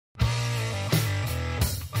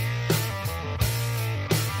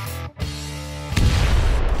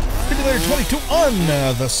Simulator 22 on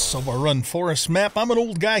the Silverrun Forest map. I'm an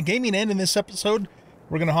old guy gaming, and in this episode,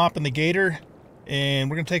 we're going to hop in the Gator, and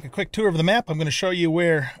we're going to take a quick tour of the map. I'm going to show you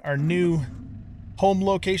where our new home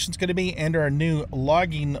location is going to be, and our new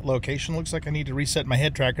logging location. Looks like I need to reset my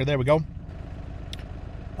head tracker. There we go.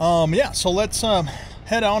 Yeah, so let's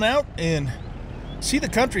head on out and see the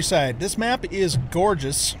countryside. This map is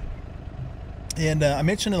gorgeous, and I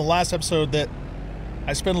mentioned in the last episode that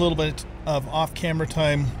I spent a little bit of off-camera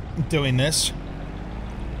time doing this.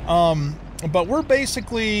 But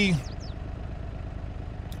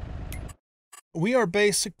we are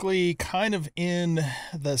basically kind of in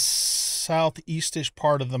the southeastish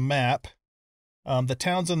part of the map. The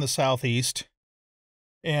town's in the southeast,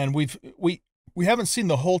 and we haven't seen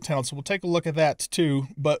the whole town, so we'll take a look at that too.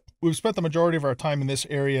 But we've spent the majority of our time in this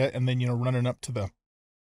area, and then running up to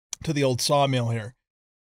the old sawmill here.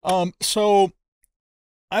 So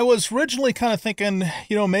I was originally kind of thinking,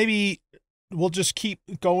 maybe we'll just keep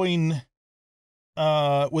going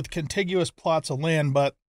with contiguous plots of land,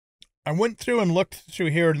 but I went through and looked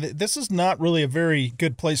through here. This is not really a very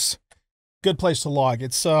good place to log.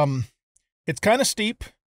 It's kind of steep,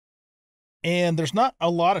 and there's not a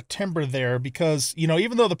lot of timber there because,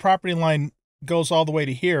 even though the property line goes all the way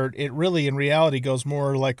to here, it really in reality goes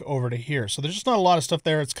more like over to here. So there's just not a lot of stuff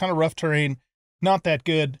there. It's kind of rough terrain, not that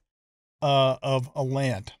good of a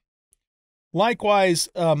land. Likewise,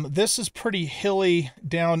 this is pretty hilly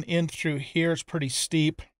down in through here. It's pretty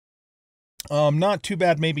steep. Not too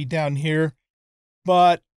bad maybe down here,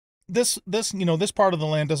 but this part of the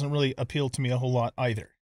land doesn't really appeal to me a whole lot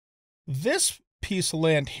either. This piece of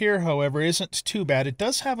land here, however, isn't too bad. It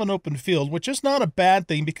does have an open field, which is not a bad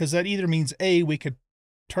thing because that either means A, we could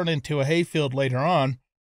turn into a hayfield later on,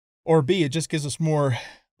 or B, it just gives us more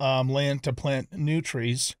land to plant new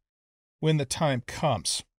trees when the time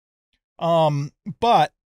comes.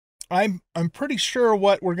 But I'm pretty sure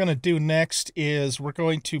what we're going to do next is we're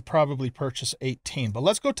going to probably purchase 18. But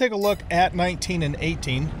let's go take a look at 19 and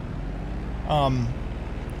 18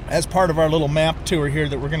 as part of our little map tour here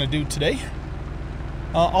that we're going to do today.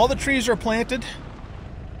 All the trees are planted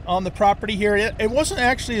on the property here. It wasn't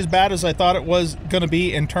actually as bad as I thought it was going to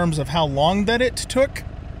be in terms of how long that it took,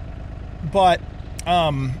 but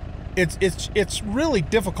it's really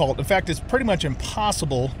difficult. In fact, it's pretty much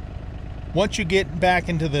impossible once you get back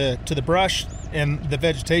into the brush and the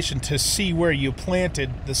vegetation to see where you planted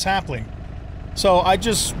the sapling. So I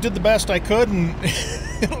just did the best I could, and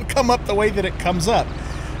it'll come up the way that it comes up.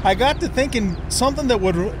 I got to thinking something that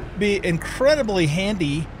would be incredibly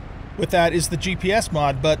handy with that is the GPS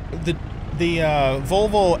mod, but the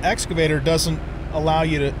Volvo excavator doesn't allow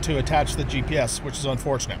you to attach the GPS, which is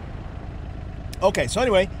unfortunate. Okay, so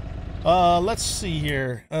anyway, let's see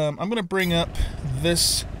here. I'm going to bring up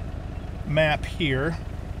this map here.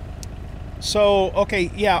 So, okay,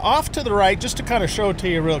 yeah, off to the right, just to kind of show it to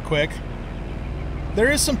you real quick. There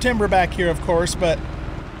is some timber back here, of course, but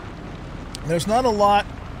there's not a lot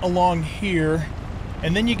along here.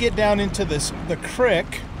 And then you get down into the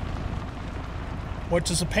creek, which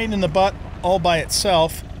is a pain in the butt all by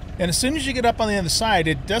itself. And as soon as you get up on the other side,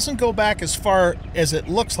 it doesn't go back as far as it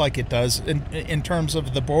looks like it does in terms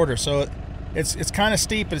of the border. So it's kind of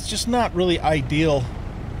steep, but it's just not really ideal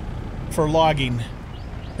for logging.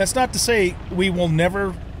 That's not to say we will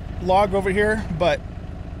never log over here, but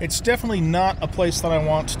it's definitely not a place that I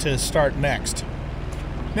want to start next.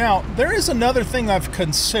 Now, there is another thing I've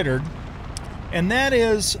considered, and that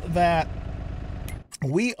is that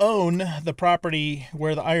we own the property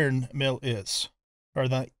where the iron mill is, or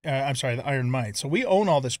the iron mine. So we own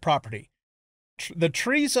all this property. The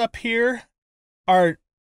trees up here are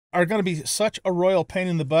going to be such a royal pain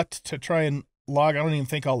in the butt to try and log. I don't even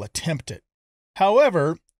think I'll attempt it.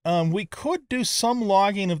 However, we could do some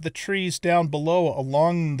logging of the trees down below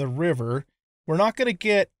along the river. We're not going to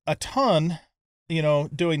get a ton,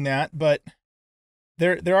 doing that, but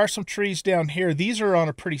there are some trees down here. These are on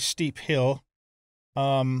a pretty steep hill,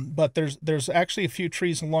 but there's actually a few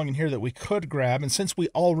trees along in here that we could grab, and since we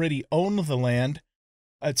already own the land,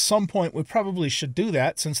 at some point we probably should do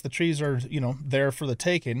that since the trees are, there for the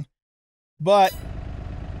taking. But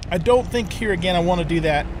I don't think here again I want to do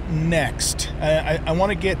that next. I want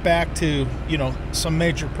to get back to, some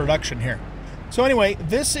major production here. So anyway,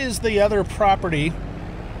 this is the other property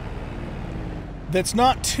that's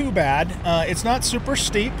not too bad. It's not super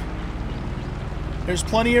steep. There's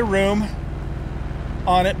plenty of room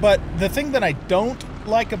on it, but the thing that I don't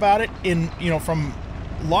like about it from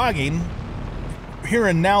logging, here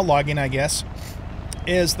and now logging, I guess,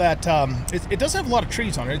 is that it doesn't have a lot of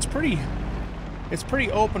trees on it. It's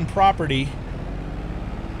pretty open property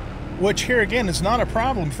which here again is not a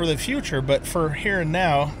problem for the future, but for here and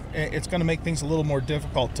now, it's going to make things a little more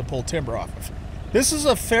difficult to pull timber off of. This is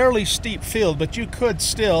a fairly steep field, but you could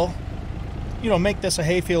still, you know, make this a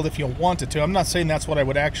hayfield if you wanted to. I'm not saying that's what I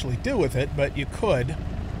would actually do with it, but you could.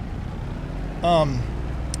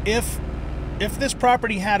 If this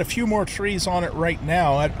property had a few more trees on it right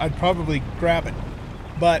now, I'd probably grab it,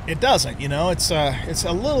 but it doesn't. You know, it's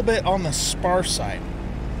a little bit on the sparse side.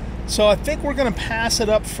 So I think we're going to pass it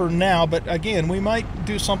up for now, but again, we might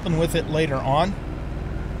do something with it later on.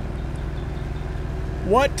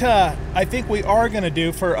 What I think we are going to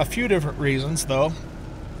do, for a few different reasons though,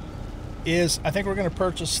 is I think we're going to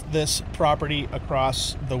purchase this property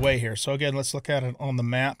across the way here. So again, let's look at it on the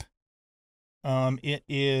map. It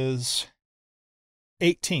is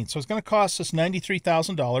 18, so it's going to cost us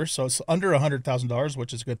 $93,000, so it's under $100,000,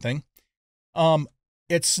 which is a good thing.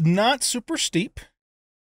 It's not super steep.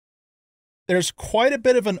 There's quite a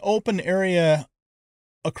bit of an open area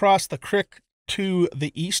across the creek to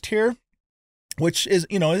the east here, which is,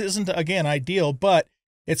 you know, isn't, again, ideal, but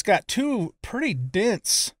it's got two pretty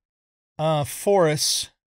dense forests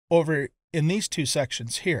over in these two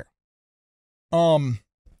sections here.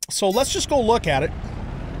 So let's just go look at it.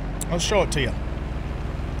 I'll show it to you.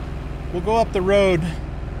 We'll go up the road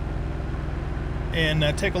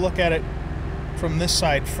and take a look at it from this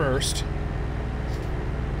side first.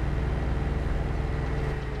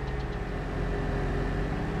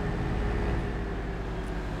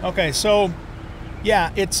 Okay, so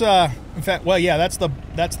yeah, it's in fact, well, yeah, that's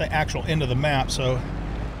the actual end of the map. So,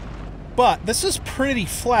 but this is pretty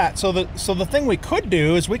flat. So the thing we could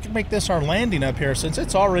do is we could make this our landing up here, since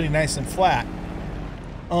it's already nice and flat.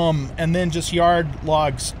 And then just yard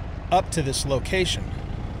logs up to this location.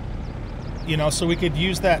 You know, so we could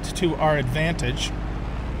use that to our advantage.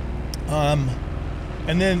 And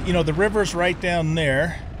then, you know, the river's right down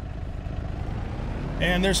there.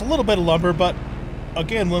 And there's a little bit of lumber, but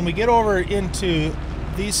again, when we get over into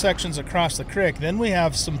these sections across the creek, then we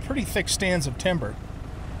have some pretty thick stands of timber.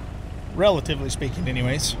 Relatively speaking,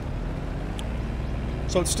 anyways.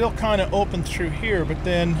 So it's still kind of open through here, but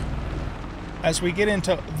then as we get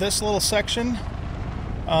into this little section,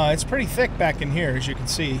 it's pretty thick back in here, as you can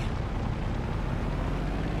see.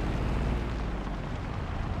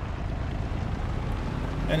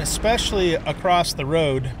 And especially across the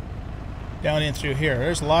road down in through here.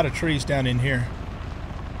 There's a lot of trees down in here.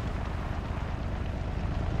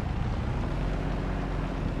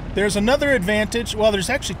 There's another advantage. Well, there's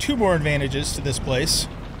actually two more advantages to this place.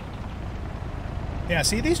 Yeah,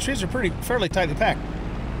 see, these trees are fairly tightly packed.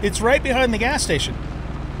 It's right behind the gas station.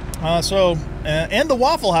 And the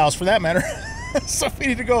Waffle House, for that matter. So if we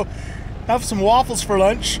need to go have some waffles for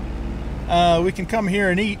lunch, we can come here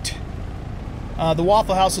and eat. The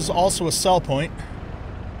Waffle House is also a sell point.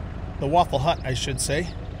 The Waffle Hut, I should say.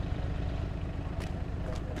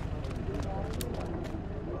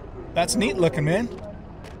 That's neat looking, man.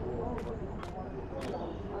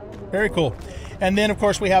 Very cool. And then, of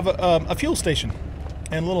course, we have a fuel station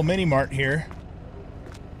and a little mini mart here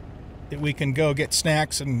that we can go get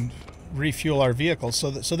snacks and refuel our vehicles. So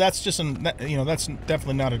that's just you know, that's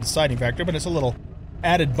definitely not a deciding factor, but it's a little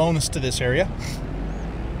added bonus to this area.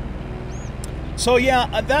 So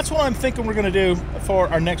yeah, that's what I'm thinking we're going to do for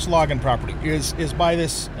our next logging property is buy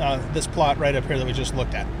this this plot right up here that we just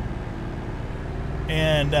looked at.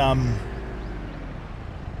 And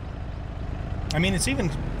I mean, it's even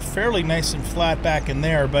fairly nice and flat back in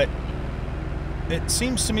there, but it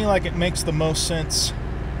seems to me like it makes the most sense.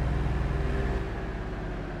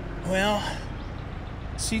 Well,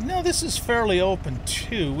 see, no, this is fairly open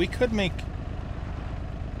too. We could make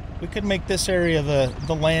this area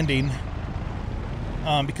the landing,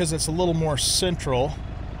 because it's a little more central.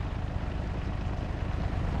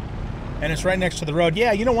 And it's right next to the road.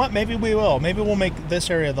 Yeah, you know what? Maybe we will. Maybe we'll make this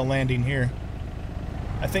area the landing here.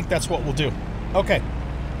 I think that's what we'll do. Okay.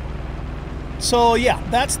 So yeah,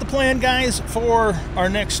 that's the plan, guys, for our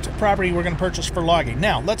next property we're going to purchase for logging.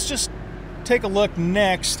 Now, let's just take a look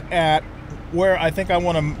next at where I think I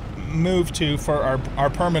want to move to for our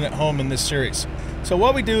permanent home in this series. So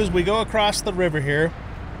what we do is we go across the river here,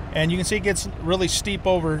 and you can see it gets really steep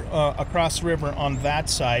over across the river on that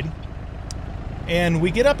side. And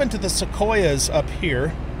we get up into the sequoias up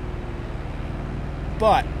here.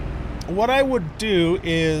 But what I would do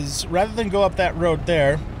is, rather than go up that road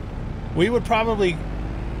there, we would probably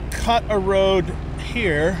cut a road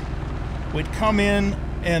here. We'd come in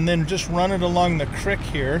and then just run it along the creek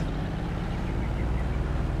here.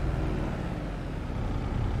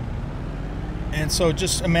 And so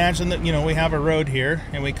just imagine that, you know, we have a road here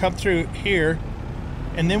and we come through here,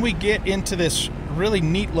 and then we get into this really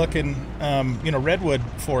neat looking, you know, redwood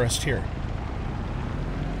forest here.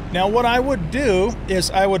 Now what I would do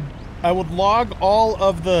is I would log all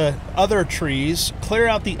of the other trees, clear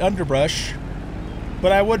out the underbrush,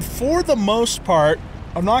 but I would, for the most part,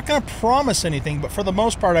 I'm not going to promise anything, but for the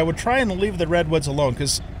most part I would try and leave the redwoods alone,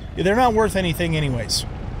 because they're not worth anything anyways.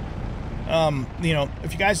 You know,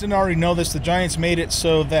 if you guys didn't already know this, the Giants made it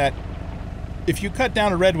so that if you cut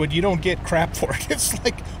down a redwood, you don't get crap for it. It's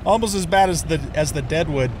like almost as bad as the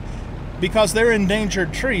deadwood, because they're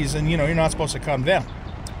endangered trees, and you know, you're not supposed to cut them down.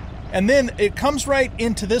 And then it comes right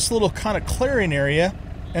into this little kind of clearing area,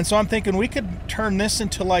 and so I'm thinking we could turn this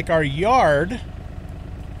into like our yard,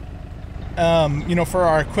 you know, for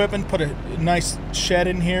our equipment, put a nice shed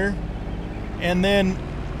in here. And then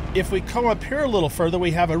if we come up here a little further,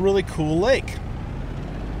 we have a really cool lake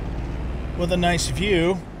with a nice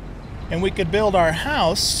view, and we could build our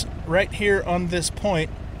house right here on this point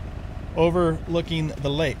overlooking the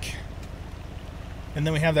lake. And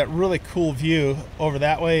then we have that really cool view over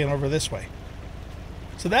that way and over this way.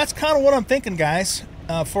 So that's kind of what I'm thinking, guys,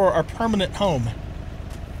 for our permanent home.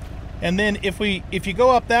 And then if you go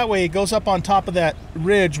up that way, it goes up on top of that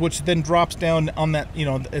ridge, which then drops down on that, you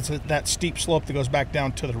know, that steep slope that goes back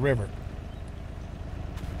down to the river.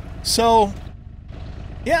 So,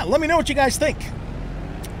 yeah, let me know what you guys think.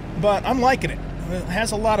 But I'm liking it. It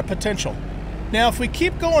has a lot of potential. Now, if we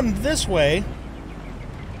keep going this way,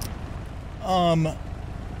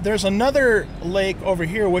 there's another lake over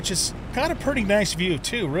here, which has got a pretty nice view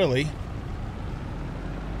too, really.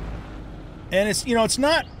 And it's, you know, it's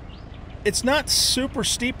not super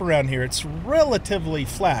steep around here. It's relatively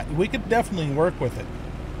flat. We could definitely work with it.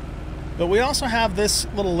 But we also have this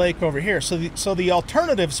little lake over here. So the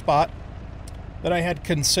alternative spot that I had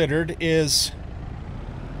considered is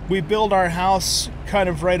we build our house kind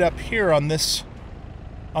of right up here on this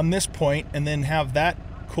point, and then have that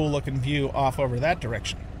cool looking view off over that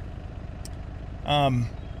direction.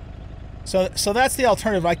 So that's the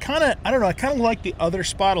alternative. I don't know, I kind of like the other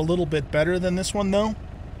spot a little bit better than this one, though.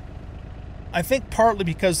 I think partly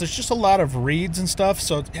because there's just a lot of reeds and stuff,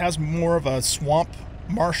 so it has more of a swamp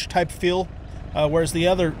marsh type feel, whereas the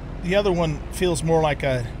other one feels more like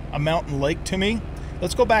a mountain lake to me.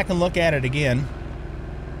 Let's go back and look at it again.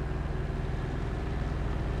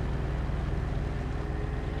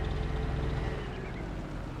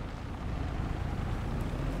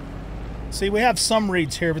 See, we have some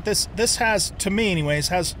reeds here, but this has, to me anyways,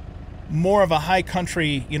 has more of a high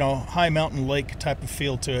country, you know, high mountain lake type of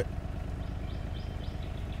feel to it.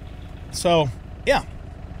 So, yeah.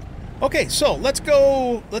 Okay, so let's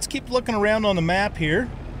keep looking around on the map here.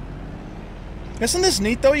 Isn't this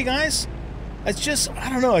neat though, you guys? It's just, I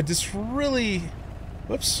don't know, it just really,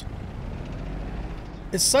 whoops.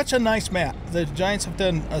 It's such a nice map. The Giants have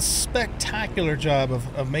done a spectacular job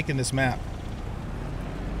of making this map.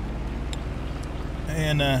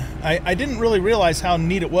 And I didn't really realize how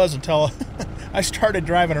neat it was until I started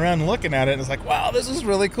driving around and looking at it, and it's like, wow, this is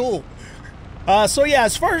really cool. So yeah,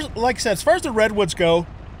 as far as, like I said, as far as the redwoods go,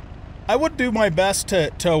 I would do my best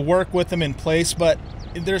to work with them in place, but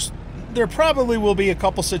there probably will be a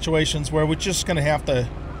couple situations where we're just going to have to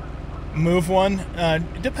move one,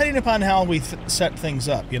 depending upon how we set things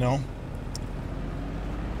up, you know.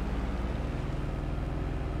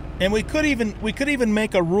 And we could even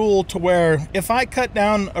make a rule to where if I cut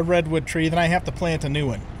down a redwood tree, then I have to plant a new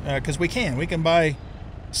one, because we can buy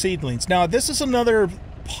seedlings. Now this is another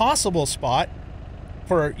possible spot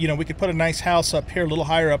for, you know, we could put a nice house up here a little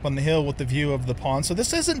higher up on the hill with the view of the pond. So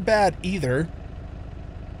this isn't bad either.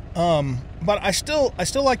 But I still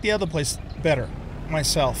like the other place better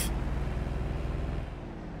myself.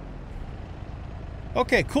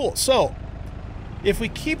 Okay, cool. So if we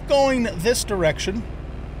keep going this direction,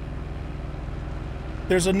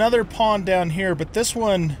 there's another pond down here, but this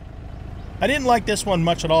one, I didn't like this one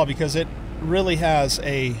much at all because it really has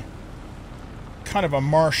a kind of a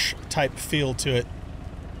marsh type feel to it.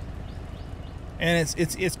 And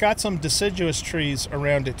it's got some deciduous trees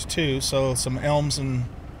around it too, so some elms and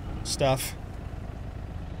stuff.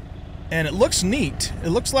 And it looks neat. It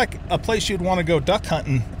looks like a place you'd want to go duck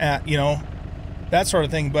hunting at, you know, that sort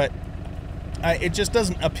of thing, but it just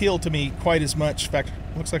doesn't appeal to me quite as much. In fact,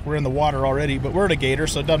 it looks like we're in the water already, but we're at a gator,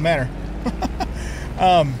 so it doesn't matter.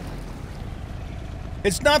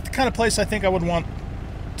 It's not the kind of place I think I would want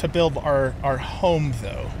to build our home,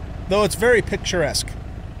 though it's very picturesque.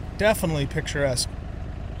 Definitely picturesque.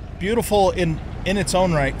 Beautiful in its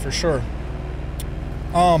own right, for sure.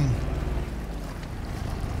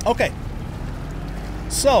 Okay.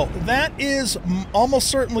 So, that is almost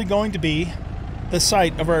certainly going to be the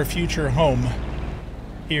site of our future home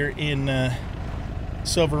here in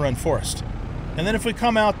Silverrun Forest. And then if we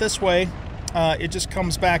come out this way, it just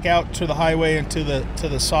comes back out to the highway and to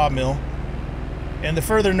the sawmill. And the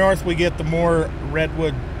further north we get, the more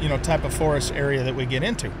redwood, type of forest area that we get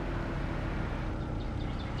into.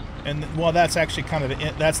 And well, that's actually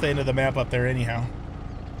that's the end of the map up there anyhow.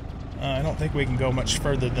 I don't think we can go much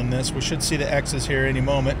further than this. We should see the X's here any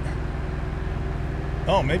moment.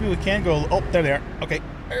 Oh, maybe we can go. Oh, there they are. Okay.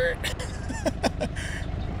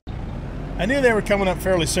 I knew they were coming up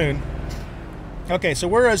fairly soon. Okay, so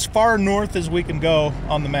we're as far north as we can go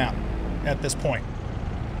on the map at this point.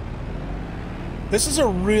 This is a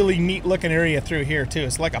really neat looking area through here too.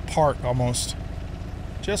 It's like a park almost.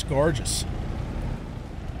 Just gorgeous.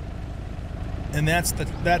 And that's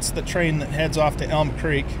the train that heads off to Elm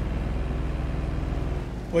Creek,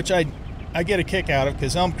 which I get a kick out of,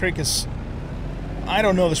 because Elm Creek is, I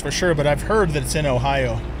don't know this for sure, but I've heard that it's in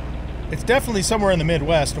Ohio. It's definitely somewhere in the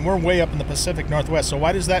Midwest, and we're way up in the Pacific Northwest, so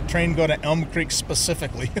why does that train go to Elm Creek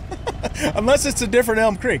specifically? Unless it's a different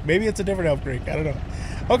Elm Creek. Maybe it's a different Elm Creek. I don't know.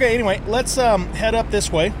 Okay, anyway, let's head up this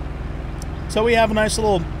way. So we have a nice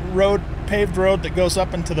little road, paved road that goes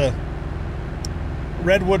up into the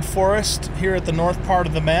redwood forest here at the north part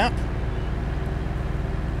of the map.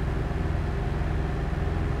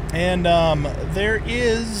 And there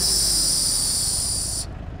is,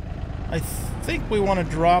 I think we want to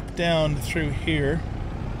drop down through here.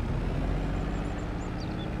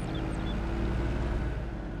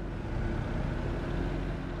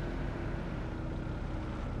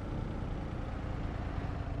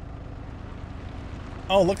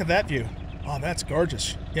 Oh, look at that view. Oh, that's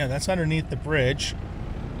gorgeous. Yeah, that's underneath the bridge.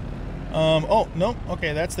 Oh, no.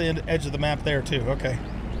 Okay, that's the edge of the map there, too. Okay.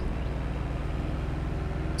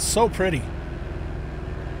 So pretty.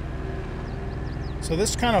 So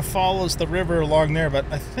this kind of follows the river along there, but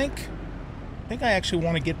I think I actually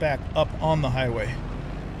want to get back up on the highway.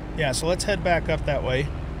 Yeah, so let's head back up that way,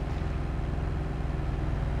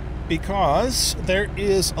 because there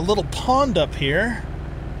is a little pond up here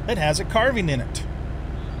that has a carving in it.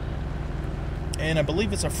 And I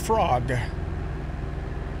believe it's a frog.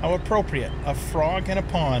 How appropriate. A frog in a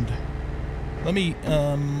pond. Let me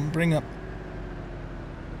bring up...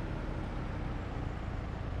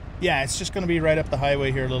 Yeah, it's just going to be right up the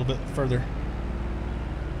highway here a little bit further.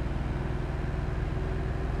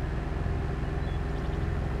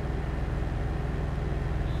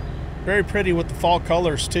 Very pretty with the fall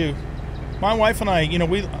colors too. My wife and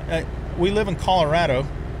I, we live in Colorado,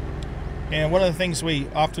 and one of the things we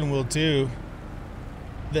often will do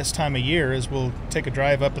this time of year is we'll take a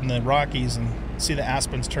drive up in the Rockies and see the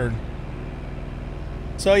aspens turn.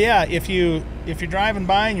 So yeah, if you're driving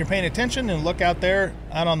by and you're paying attention and look out there,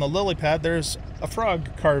 out on the lily pad, there's a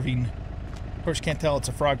frog carving. Of course, you can't tell it's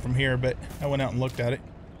a frog from here, but I went out and looked at it.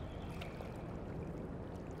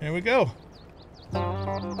 There we go.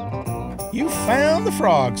 You found the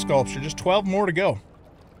frog sculpture. Just 12 more to go.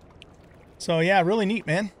 So yeah, really neat,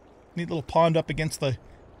 man. Neat little pond up against the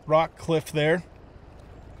rock cliff there.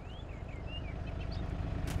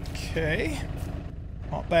 Okay,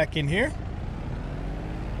 hop back in here.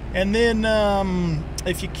 And then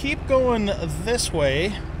if you keep going this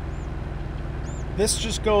way, this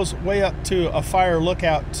just goes way up to a fire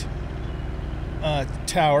lookout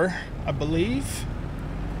tower, I believe.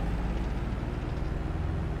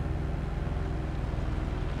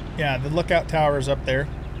 Yeah, the lookout tower is up there.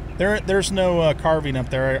 There's no carving up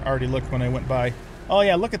there. I already looked when I went by. Oh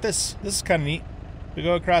yeah, look at this. This is kind of neat. We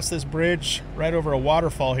go across this bridge right over a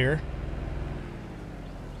waterfall here.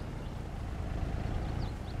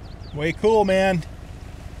 Way cool, man.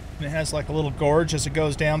 And it has like a little gorge as it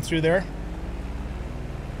goes down through there.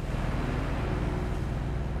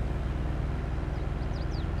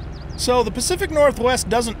 So the Pacific Northwest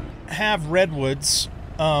doesn't have redwoods.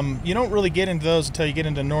 You don't really get into those until you get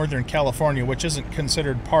into Northern California, which isn't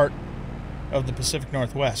considered part of the Pacific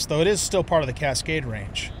Northwest, though it is still part of the Cascade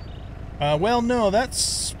Range. Well, no,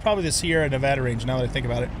 that's probably the Sierra Nevada range, now that I think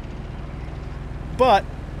about it. But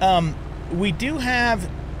we do have,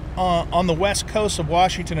 on the west coast of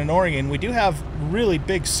Washington and Oregon, we do have really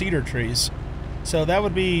big cedar trees. So that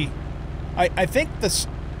would be... I think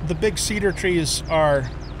the big cedar trees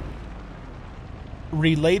are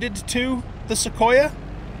related to the sequoia.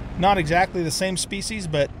 Not exactly the same species,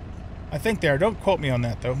 but I think they are. Don't quote me on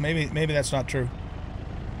that, though. Maybe that's not true.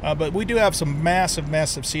 But we do have some massive,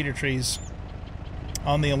 massive cedar trees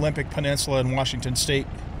on the Olympic Peninsula in Washington State.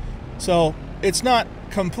 So it's not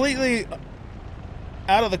completely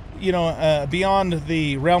out of the, beyond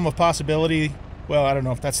the realm of possibility. Well, I don't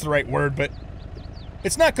know if that's the right word, but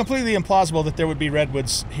it's not completely implausible that there would be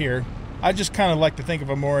redwoods here. I just kind of like to think of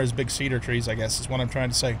them more as big cedar trees, I guess is what I'm trying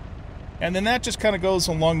to say. And then that just kind of goes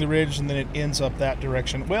along the ridge, and then it ends up that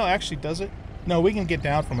direction. Well, actually, does it? No, we can get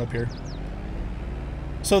down from up here.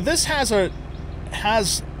 So this has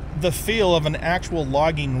the feel of an actual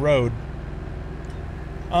logging road.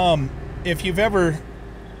 If you've ever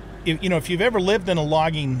lived in a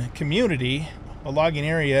logging community, a logging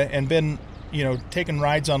area, and been, taking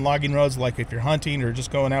rides on logging roads, like if you're hunting or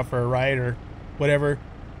just going out for a ride or whatever,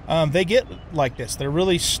 they get like this. They're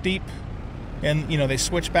really steep, and they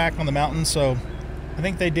switch back on the mountain. So I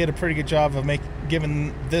think they did a pretty good job of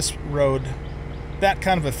giving this road that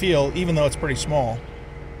kind of a feel, even though it's pretty small.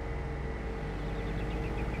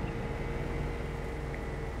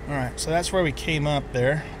 All right, so that's where we came up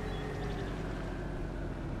there.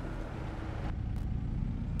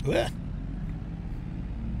 Ugh.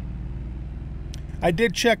 I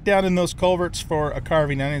did check down in those culverts for a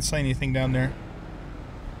carving. I didn't see anything down there.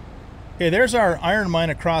 Okay, there's our iron mine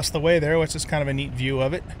across the way there, which is kind of a neat view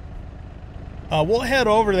of it. We'll head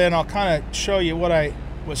over then. I'll kind of show you what I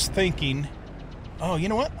was thinking. Oh, you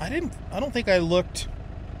know what? I don't think I looked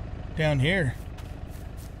down here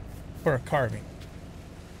for a carving.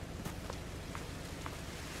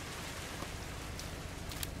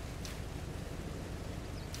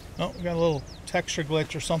 Oh, we got a little texture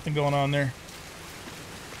glitch or something going on there.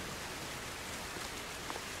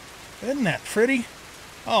 Isn't that pretty?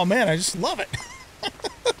 Oh man, I just love it.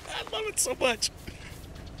 I love it so much.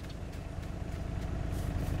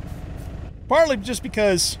 Partly just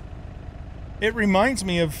because it reminds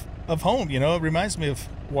me of home, It reminds me of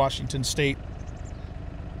Washington State.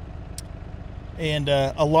 And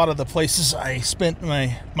a lot of the places I spent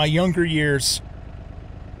my younger years.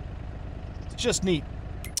 It's just neat.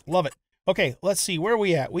 Love it. Okay, let's see. Where are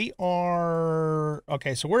we at? We are...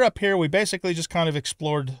 Okay, so we're up here. We basically just kind of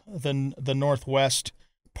explored the northwest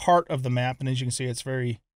part of the map. And as you can see, it's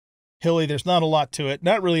very hilly. There's not a lot to it.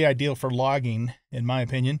 Not really ideal for logging, in my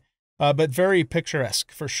opinion. But very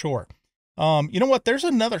picturesque, for sure. You know what? There's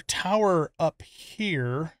another tower up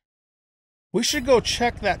here. We should go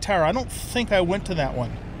check that tower. I don't think I went to that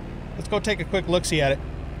one. Let's go take a quick look-see at it.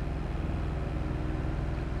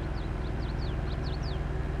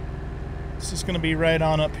 This is going to be right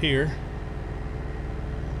on up here.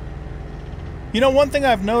 One thing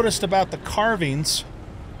I've noticed about the carvings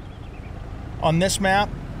on this map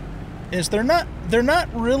is they're not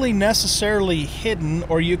really necessarily hidden,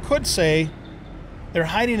 or you could say they're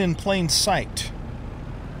hiding in plain sight.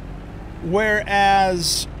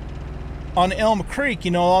 Whereas on Elm Creek,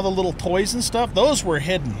 all the little toys and stuff, those were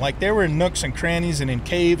hidden. Like, they were in nooks and crannies and in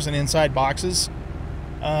caves and inside boxes.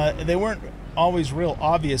 They weren't always real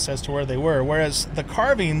obvious as to where they were. Whereas the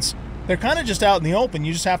carvings, they're kind of just out in the open.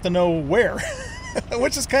 You just have to know where,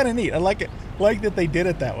 which is kind of neat. I like it. I like that they did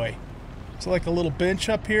it that way. So like a little bench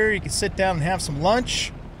up here. You can sit down and have some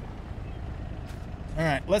lunch. All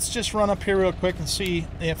right, let's just run up here real quick and see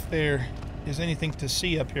if there is anything to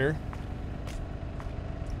see up here.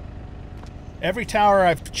 Every tower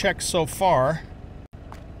I've checked so far,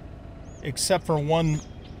 except for one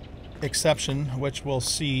exception, which we'll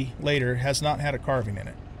see later, has not had a carving in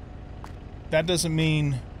it. That doesn't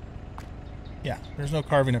mean... Yeah, there's no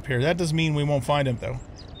carving up here. That doesn't mean we won't find them, though.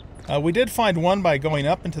 We did find one by going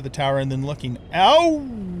up into the tower and then looking...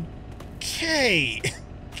 Okay!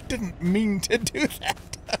 Didn't mean to do that.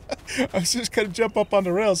 I was just going to jump up on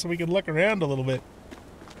the rail so we could look around a little bit.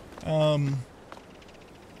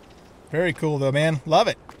 Very cool, though, man. Love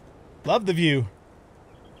it. Love the view.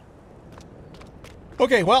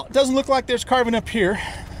 Okay, well, it doesn't look like there's carving up here,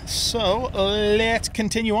 so let's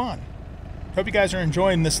continue on. Hope you guys are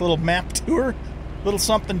enjoying this little map tour. A little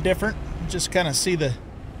something different. Just kind of see the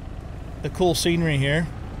cool scenery here.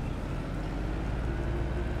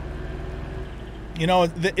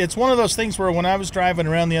 It's one of those things where when I was driving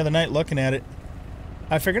around the other night looking at it,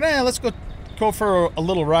 I figured, let's go for a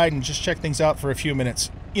little ride and just check things out for a few minutes.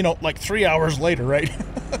 Like 3 hours later, right?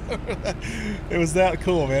 It was that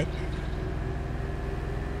cool, man.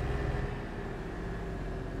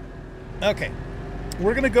 Okay,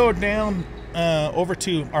 we're going to go down over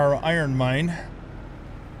to our iron mine.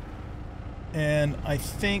 And I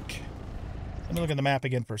think... Let me look at the map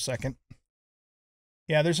again for a second.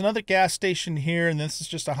 Yeah, there's another gas station here, and this is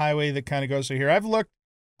just a highway that kind of goes through here.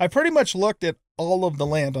 I pretty much looked at all of the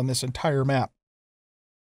land on this entire map,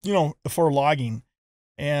 for logging.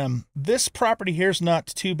 And this property here is not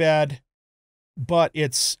too bad, but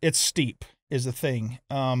it's steep is the thing.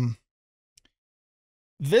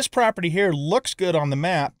 This property here looks good on the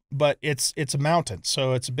map, but it's a mountain.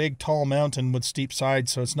 So it's a big, tall mountain with steep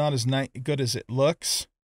sides, so it's not as good as it looks.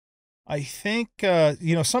 I think,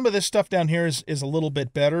 you know, some of this stuff down here is a little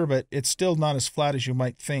bit better, but it's still not as flat as you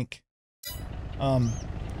might think.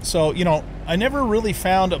 So, you know, I never really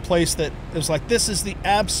found a place that was like, this is the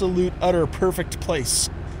absolute, utter, perfect place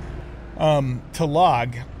to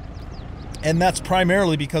log. And that's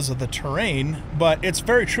primarily because of the terrain, but it's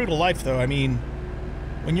very true to life, though. I mean,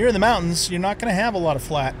 when you're in the mountains, you're not going to have a lot of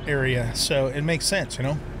flat area, so it makes sense, you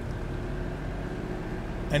know?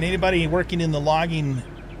 And anybody working in the logging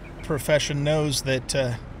profession knows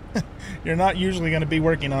that you're not usually going to be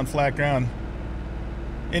working on flat ground.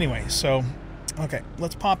 Anyway, so, okay,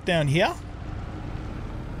 let's pop down here.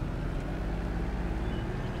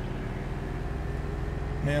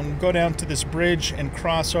 And we'll go down to this bridge and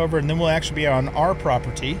cross over, and then we'll actually be on our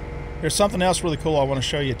property. There's something else really cool I want to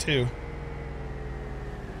show you, too.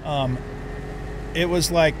 It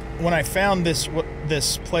was like, when I found this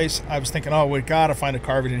place, I was thinking, oh, we gotta find a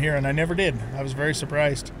carving in here, and I never did. I was very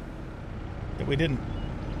surprised that we didn't.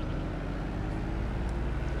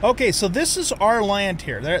 Okay, so this is our land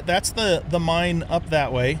here. That's the mine up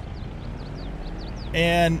that way.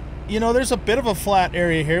 And, you know, there's a bit of a flat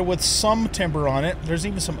area here with some timber on it. There's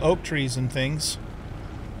even some oak trees and things.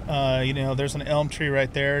 You know, there's an elm tree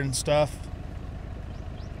right there and stuff.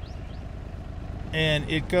 And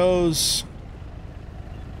it goes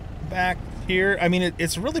back here. I mean,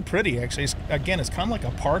 it's really pretty, actually. Again, it's kind of like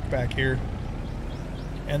a park back here.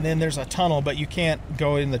 And then there's a tunnel, but you can't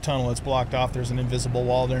go in the tunnel. It's blocked off. There's an invisible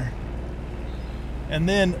wall there. And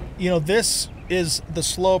then, you know, this is the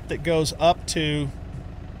slope that goes up to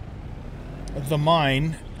the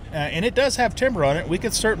mine. And it does have timber on it. We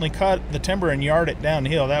could certainly cut the timber and yard it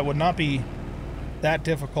downhill. That would not be that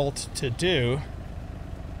difficult to do.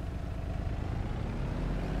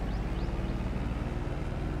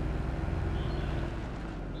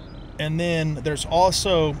 And then there's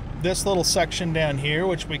also this little section down here,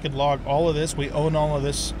 which we could log all of this. We own all of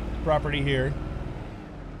this property here.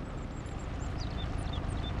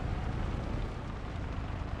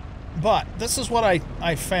 But this is what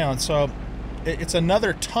I found. So it's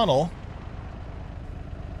another tunnel,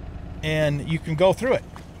 and you can go through it.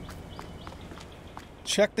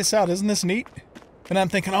 Check this out. Isn't this neat? And I'm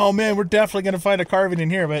thinking, oh man, we're definitely going to find a carving in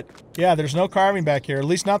here. But yeah, there's no carving back here. At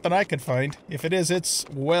least not that I could find. If it is, it's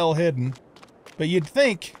well hidden. But you'd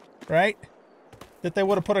think, right, that they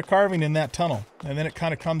would have put a carving in that tunnel. And then it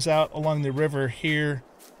kind of comes out along the river here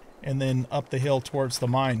and then up the hill towards the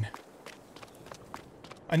mine.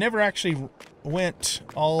 I never actually went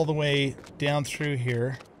all the way down through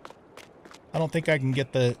here. I don't think I can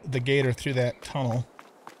get the gator through that tunnel.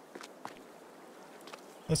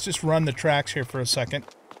 Let's just run the tracks here for a second.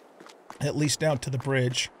 At least down to the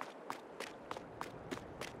bridge.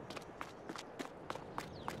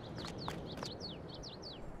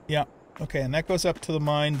 Yeah, okay, and that goes up to the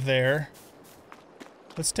mine there.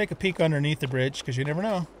 Let's take a peek underneath the bridge, because you never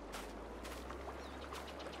know.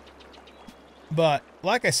 But,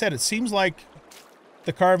 like I said, it seems like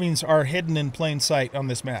the carvings are hidden in plain sight on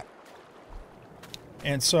this map.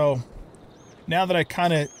 And so, now that I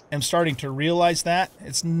kind of am starting to realize that,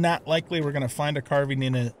 it's not likely we're going to find a carving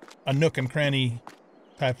in a nook and cranny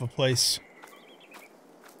type of place.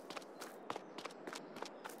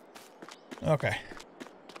 Okay.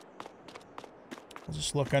 I'll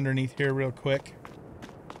just look underneath here real quick.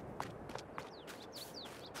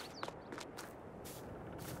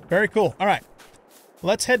 Very cool. All right.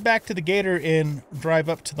 Let's head back to the gator and drive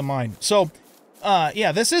up to the mine. So,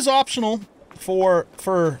 yeah, this is optional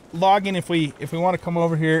for logging if we want to come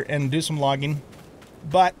over here and do some logging,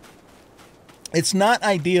 but it's not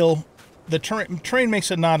ideal. The terrain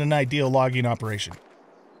makes it not an ideal logging operation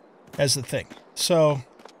as the thing. So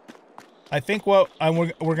I think what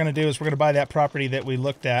we're going to do is we're going to buy that property that we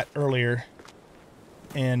looked at earlier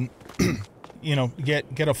and you know,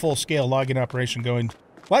 get a full-scale logging operation going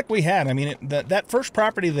like we had. I mean, that first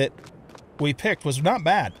property that we picked was not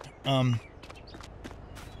bad.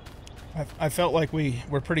 I felt like we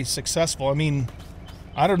were pretty successful. I mean,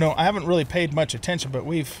 I don't know. I haven't really paid much attention, but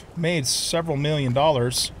we've made several $1 million.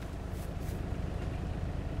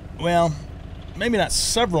 Well, maybe not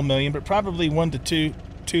several million, but probably 1 to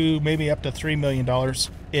 2, maybe up to $3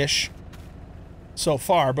 million-ish so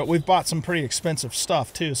far. But we've bought some pretty expensive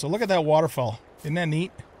stuff, too. So look at that waterfall. Isn't that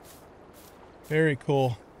neat? Very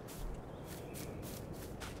cool.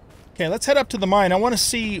 Okay, let's head up to the mine. I want to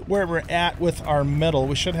see where we're at with our metal.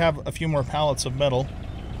 We should have a few more pallets of metal.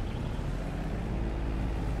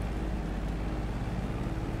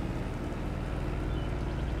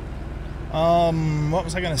 What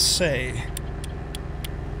was I going to say?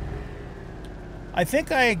 I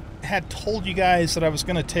think I had told you guys that I was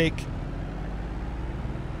going to take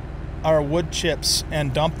our wood chips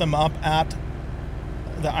and dump them up at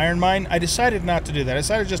the iron mine. I decided not to do that. I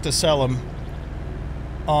decided just to sell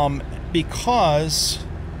them, because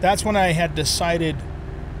that's when I had decided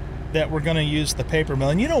that we're going to use the paper mill.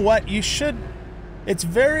 And you know what? You should. It's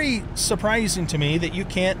very surprising to me that you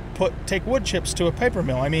can't take wood chips to a paper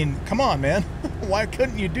mill. I mean, come on, man. Why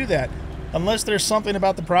couldn't you do that? Unless there's something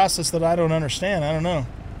about the process that I don't understand. I don't know.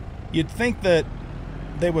 You'd think that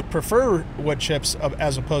they would prefer wood chips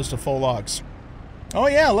as opposed to full logs. Oh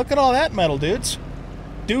yeah, look at all that metal, dudes.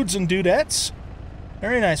 Dudes and dudettes.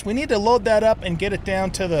 Very nice. We need to load that up and get it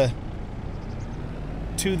down to the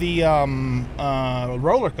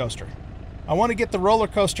roller coaster. I want to get the roller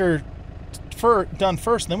coaster done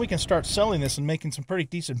first, and then we can start selling this and making some pretty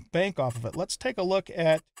decent bank off of it. Let's take a look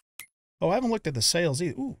at... Oh, I haven't looked at the sales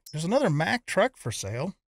either. Ooh, there's another Mack truck for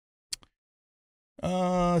sale.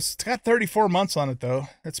 It's got 34 months on it, though.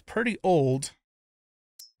 It's pretty old.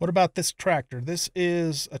 What about this tractor? This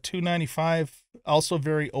is a 295, also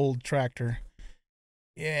very old tractor.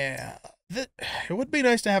 Yeah, it would be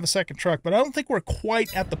nice to have a second truck, but I don't think we're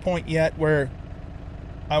quite at the point yet where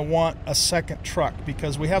I want a second truck,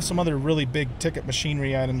 because we have some other really big ticket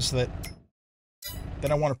machinery items that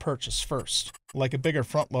I want to purchase first, like a bigger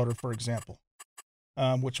front loader, for example,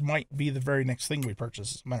 which might be the very next thing we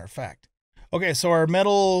purchase, as a matter of fact. Okay, so our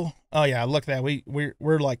metal... Oh yeah, look at that.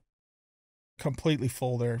 We're like completely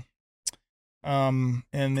full there. And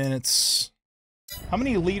then it's... How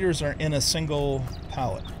many liters are in a single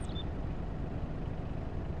pallet?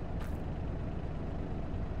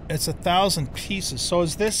 It's 1,000 pieces. So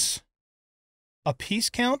is this a piece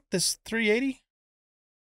count, this 380?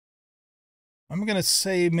 I'm going to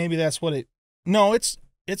say maybe that's what it... No, it's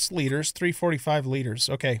liters, 345 liters.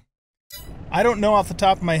 Okay. I don't know off the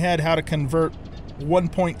top of my head how to convert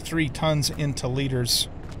 1.3 tons into liters.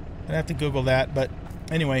 I'd have to Google that, but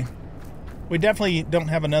anyway, we definitely don't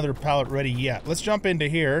have another pallet ready yet. Let's jump into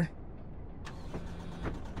here.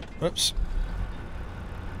 Whoops.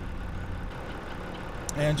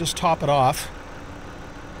 And just top it off.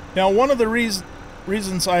 Now, one of the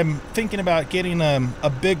reasons I'm thinking about getting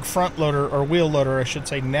a big front loader, or wheel loader, I should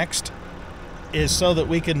say, next, is so that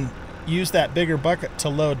we can use that bigger bucket to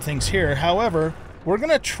load things here. However, we're going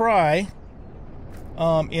to try,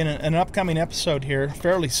 in an upcoming episode here,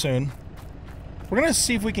 fairly soon, we're going to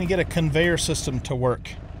see if we can get a conveyor system to work.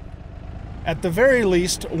 At the very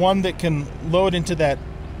least, one that can load into that,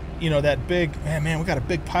 you know, that big... Man, we got a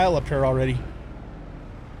big pile up here already.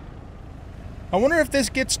 I wonder if this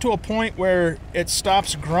gets to a point where it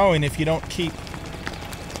stops growing if you don't keep,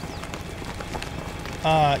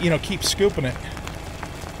 keep scooping it.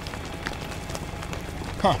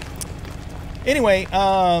 Huh. Anyway,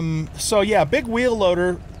 so yeah, big wheel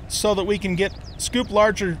loader so that we can scoop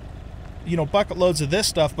larger, bucket loads of this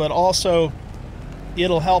stuff, but also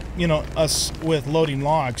it'll help, us with loading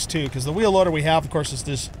logs too, because the wheel loader we have, of course,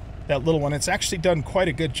 is that little one. It's actually done quite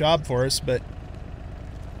a good job for us, but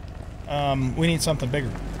we need something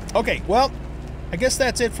bigger. Okay, well, I guess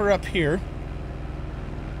that's it for up here.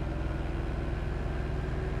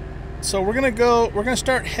 So we're gonna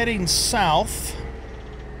start heading south,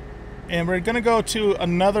 and we're gonna go to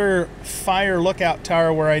another fire lookout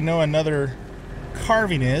tower where I know another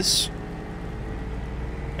carving is,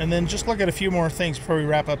 and then just look at a few more things before we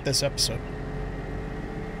wrap up this episode.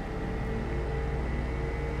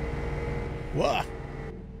 Whoa.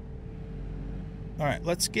 All right,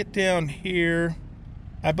 let's get down here.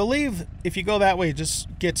 I believe if you go that way, it just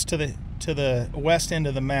gets to the west end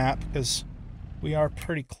of the map, because we are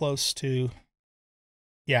pretty close to...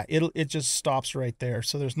 Yeah, it just stops right there,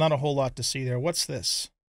 so there's not a whole lot to see there. What's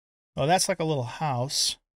this? Oh, that's like a little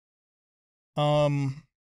house. I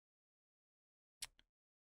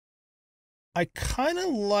kind of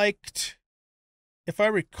liked, if I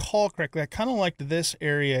recall correctly, I kind of liked this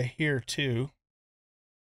area here too.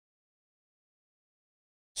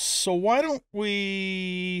 So why don't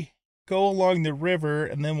we go along the river,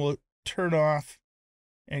 and then we'll turn off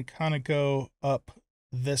and kind of go up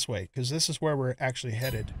this way, because this is where we're actually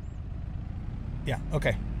headed. Yeah,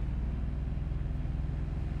 okay.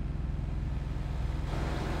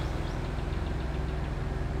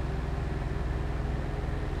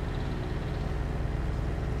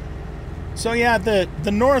 So yeah,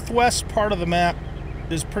 the northwest part of the map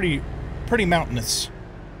is pretty mountainous.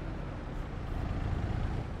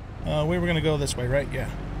 We were gonna go this way, right? Yeah.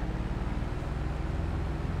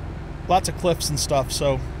 Lots of cliffs and stuff,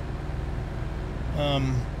 so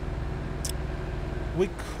we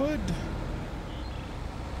could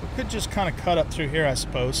just kind of cut up through here, I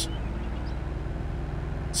suppose.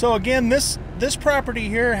 So again, this property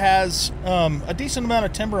here has a decent amount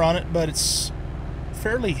of timber on it, but it's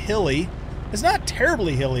fairly hilly. It's not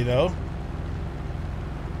terribly hilly though.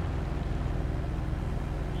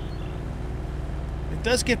 It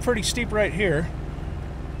does get pretty steep right here.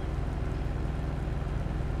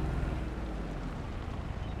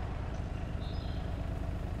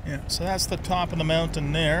 Yeah, so that's the top of the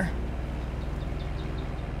mountain there.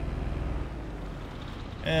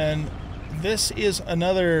 And this is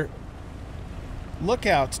another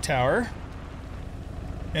lookout tower.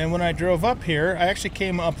 And when I drove up here, I actually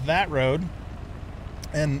came up that road.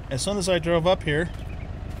 And as soon as I drove up here,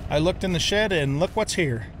 I looked in the shed and look what's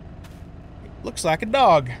here. It looks like a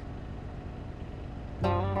dog.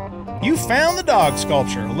 You found the dog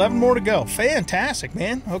sculpture. 11 more to go. Fantastic,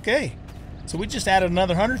 man. Okay. So we just added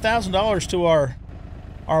another $100,000 to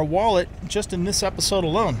our wallet just in this episode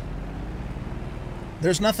alone.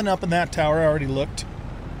 There's nothing up in that tower. I already looked.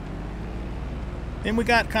 Then we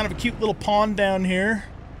got kind of a cute little pond down here.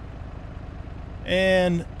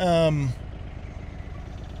 And,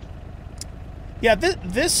 yeah,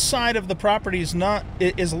 this side of the property is a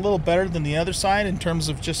little better than the other side in terms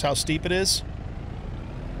of just how steep it is.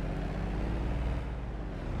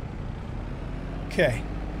 Okay.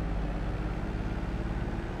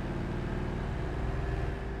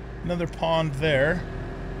 Another pond there.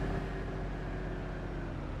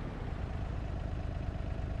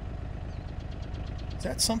 Is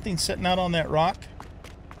that something sitting out on that rock?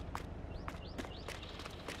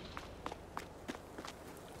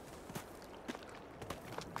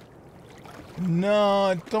 No,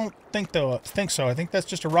 I don't think so. I think that's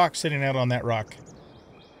just a rock sitting out on that rock.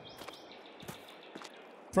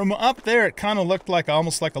 From up there, it kind of looked like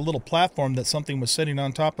almost like a little platform that something was sitting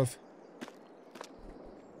on top of.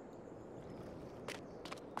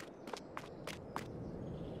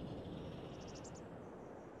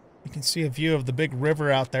 You can see a view of the big river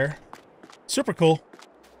out there. Super cool.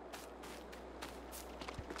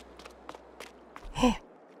 Oh,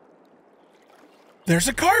 there's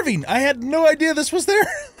a carving. I had no idea this was there.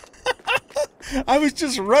 I was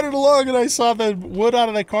just running along and I saw the wood out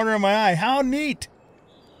of the corner of my eye. How neat.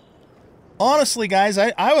 Honestly, guys,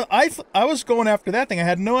 I was going after that thing. I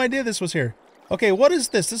had no idea this was here. Okay, what is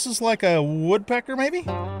this? This is like a woodpecker, maybe?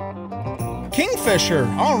 Kingfisher.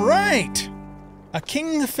 All right. A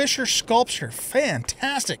kingfisher sculpture.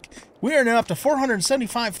 Fantastic. We are now up to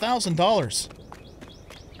 $475,000.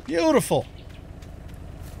 Beautiful.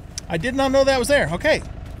 I did not know that was there. Okay.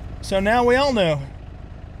 So now we all know.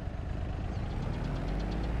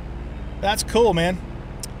 That's cool, man.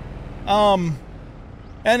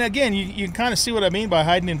 And again, you can kind of see what I mean by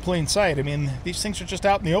hiding in plain sight. I mean, these things are just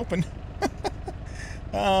out in the open.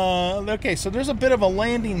 Okay, so there's a bit of a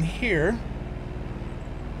landing here.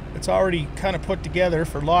 It's already kind of put together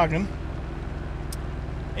for logging.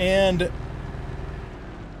 And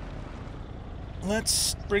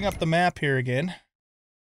let's bring up the map here again.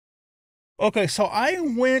 Okay, so I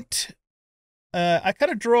went... I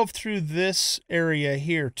kind of drove through this area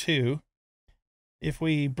here, too. If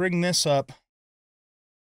we bring this up...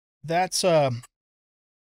 That's, yeah,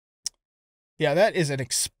 that is an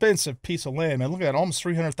expensive piece of land, man. Look at that, almost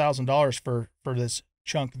 $300,000 for this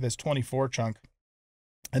chunk, this 24 chunk.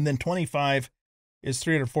 And then 25 is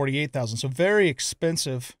 $348,000. So very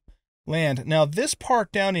expensive land. Now, this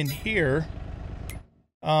part down in here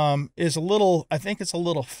is a little, I think it's a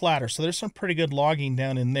little flatter. So there's some pretty good logging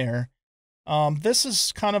down in there. This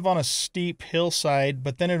is kind of on a steep hillside,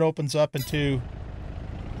 but then it opens up into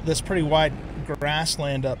this pretty wide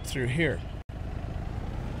grassland up through here.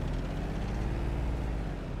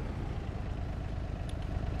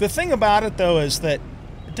 The thing about it, though, is that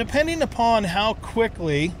depending upon how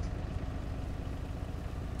quickly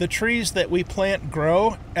the trees that we plant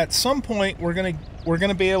grow, at some point we're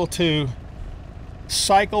gonna be able to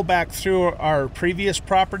cycle back through our previous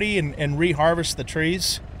property and reharvest the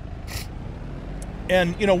trees.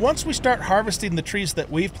 And you know, once we start harvesting the trees that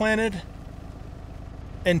we've planted,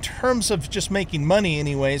 in terms of just making money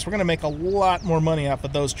anyways, we're going to make a lot more money off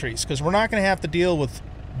of those trees, because we're not going to have to deal with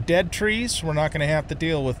dead trees. We're not going to have to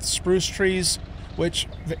deal with spruce trees, which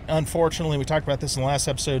unfortunately, we talked about this in the last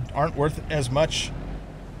episode, aren't worth as much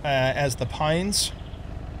as the pines.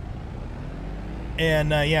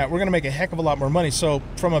 And yeah, we're going to make a heck of a lot more money. So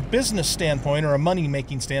from a business standpoint, or a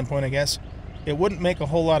money-making standpoint, I guess, it wouldn't make a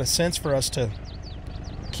whole lot of sense for us to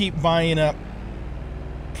keep buying up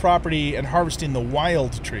property and harvesting the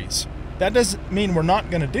wild trees. That doesn't mean we're not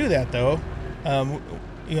going to do that, though.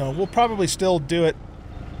 You know, we'll probably still do it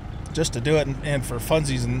just to do it and for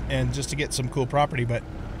funsies and just to get some cool property. But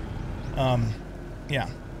yeah,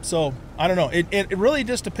 So, I don't know. It really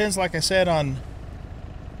just depends, like I said, on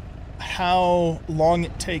how long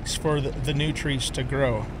it takes for the new trees to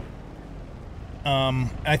grow.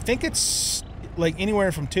 I think it's like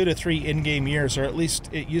anywhere from 2 to 3 in-game years, or at least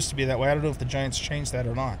it used to be that way. I don't know if the Giants changed that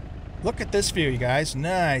or not. Look at this view, you guys.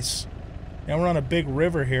 Nice. Now we're on a big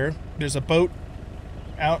river here. There's a boat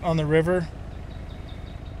out on the river.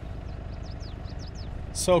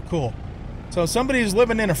 So cool. So somebody's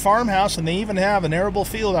living in a farmhouse, and they even have an arable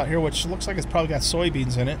field out here, which looks like it's probably got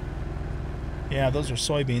soybeans in it. Yeah, those are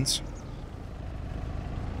soybeans.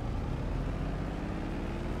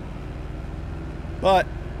 But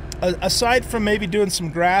aside from maybe doing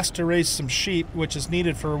some grass to raise some sheep, which is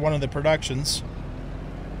needed for one of the productions,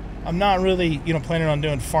 I'm not really, planning on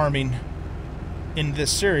doing farming in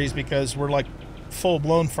this series, because we're like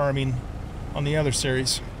full-blown farming on the other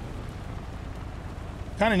series.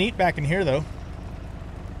 Kind of neat back in here, though.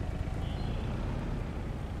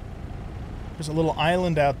 There's a little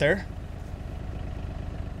island out there.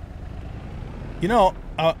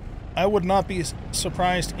 I would not be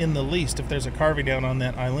surprised in the least if there's a carving down on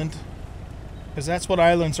that island. Because that's what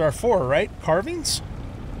islands are for, right? Carvings?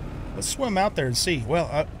 Let's swim out there and see.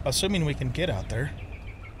 Well, assuming we can get out there.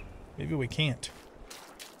 Maybe we can't.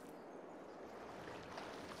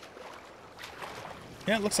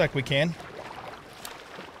 Yeah, it looks like we can.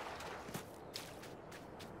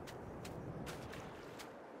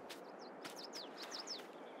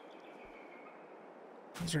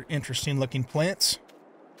 Those are interesting looking plants.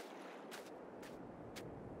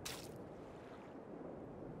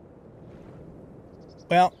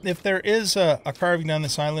 Well, if there is a carving on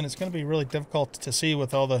this island, it's going to be really difficult to see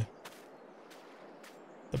with all the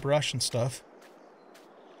brush and stuff.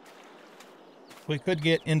 We could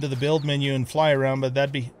get into the build menu and fly around, but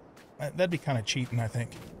that'd be kind of cheating, I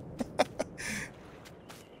think.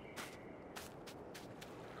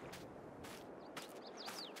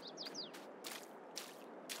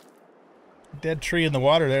 Dead tree in the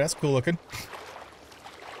water there. That's cool looking.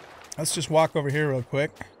 Let's just walk over here real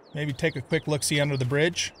quick. Maybe take a quick look-see under the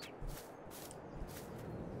bridge.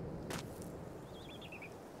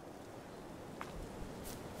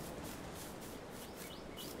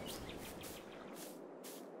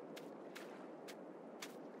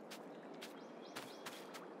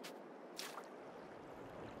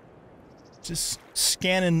 Just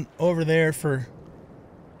scanning over there for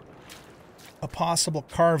a possible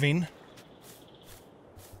carving.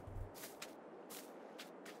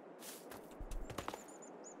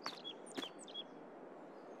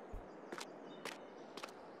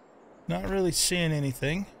 Not really seeing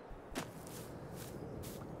anything.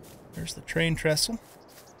 There's the train trestle.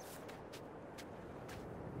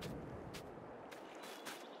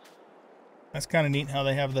 That's kind of neat how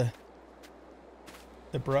they have the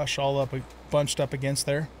brush all up, bunched up against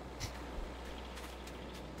there.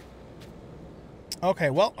 Okay,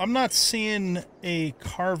 well, I'm not seeing a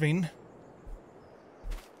carving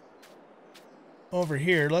over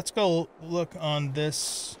here. Let's go look on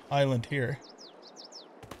this island here.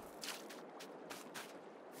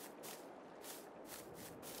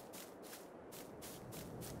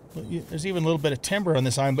 There's even a little bit of timber on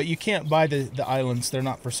this island, but you can't buy the islands. They're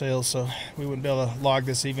not for sale, so we wouldn't be able to log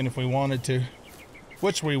this even if we wanted to.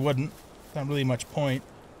 Which we wouldn't. Not really much point.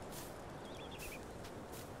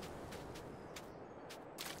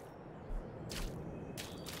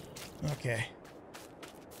 Okay.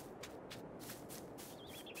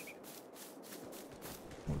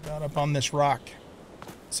 We got up on this rock.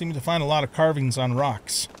 Seem to find a lot of carvings on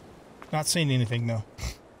rocks. Not seeing anything, though.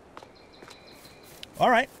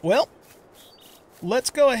 Alright, well, let's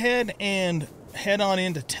go ahead and head on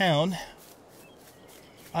into town.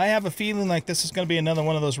 I have a feeling like this is going to be another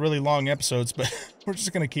one of those really long episodes, but we're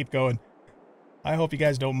just going to keep going. I hope you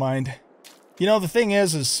guys don't mind. The thing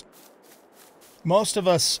is most of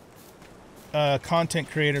us content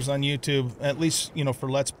creators on YouTube, at least, for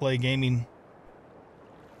Let's Play Gaming,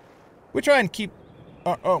 we try and keep,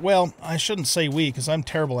 well, I shouldn't say we, because I'm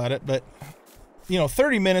terrible at it, but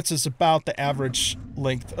 30 minutes is about the average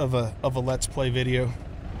length of a Let's Play video.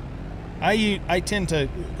 I tend to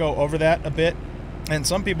go over that a bit, and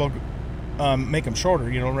some people make them shorter,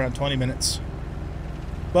 around 20 minutes.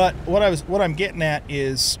 But what I'm getting at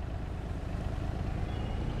is,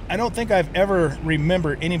 I don't think I've ever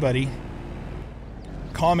remembered anybody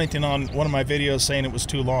commenting on one of my videos saying it was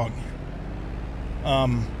too long.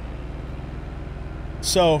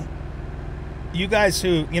 So you guys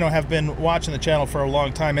who, have been watching the channel for a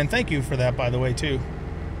long time, and thank you for that, by the way, too.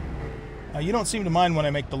 You don't seem to mind when I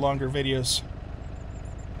make the longer videos.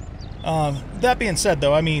 That being said,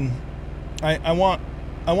 though, I mean, I want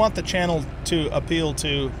I want the channel to appeal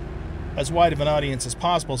to as wide of an audience as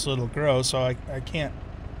possible so it'll grow, so I can't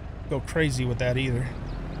go crazy with that either.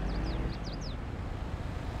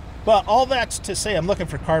 But all that's to say, I'm looking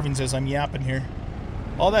for carvings as I'm yapping here.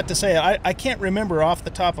 All that to say, I can't remember off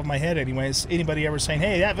the top of my head anyways, anybody ever saying,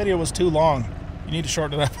 hey, that video was too long. You need to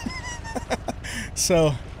shorten it up.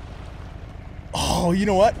 So, oh, you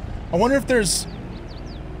know what? I wonder if there's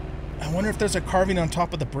a carving on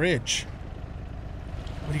top of the bridge.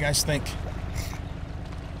 What do you guys think?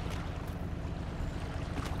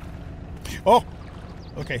 Oh!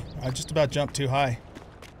 Okay, I just about jumped too high.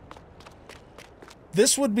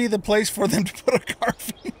 This would be the place for them to put a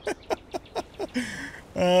carving.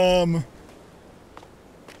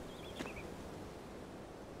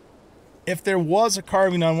 If there was a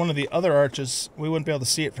carving on one of the other arches, we wouldn't be able to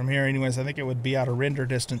see it from here anyways. I think it would be out of render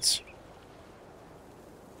distance.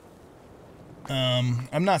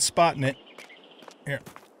 I'm not spotting it. Here.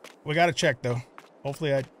 We gotta check, though.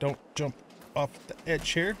 Hopefully I don't jump off the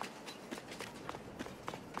edge here.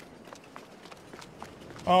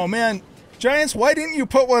 Oh, man. Giants, why didn't you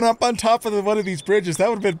put one up on top of one of these bridges? That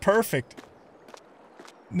would have been perfect.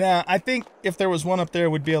 Nah, I think if there was one up there,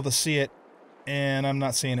 we'd be able to see it. And I'm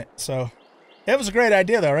not seeing it, so... It was a great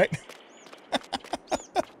idea, though, right?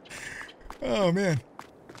 Oh, man.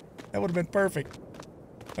 That would have been perfect.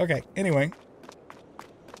 Okay, anyway.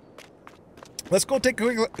 Let's go take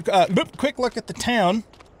a quick look at the town.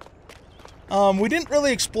 We didn't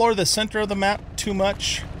really explore the center of the map too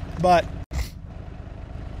much, but...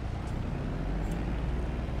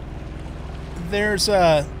 There's,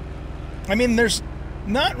 I mean, there's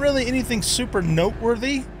not really anything super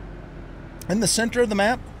noteworthy in the center of the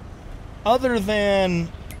map, other than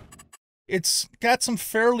it's got some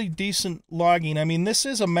fairly decent logging. I mean, this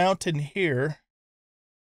is a mountain here.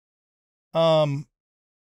 Let's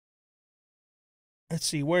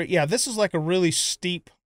see where, yeah, this is like a really steep,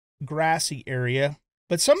 grassy area,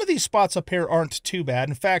 but some of these spots up here aren't too bad.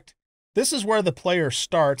 In fact, this is where the player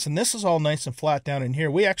starts, and this is all nice and flat down in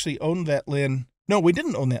here. We actually owned that land. No, we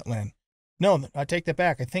didn't own that land. No, I take that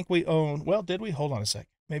back. I think we own... Well, did we? Hold on a sec.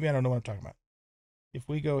 Maybe I don't know what I'm talking about. If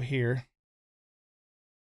we go here...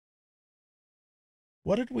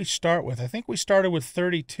 What did we start with? I think we started with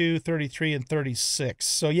 32, 33, and 36.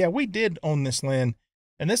 So, yeah, we did own this land.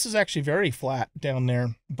 And this is actually very flat down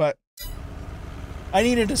there. But I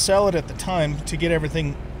needed to sell it at the time to get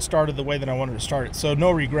everything started the way that I wanted to start it. So, no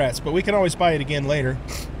regrets. But we can always buy it again later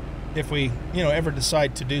if we, you know, ever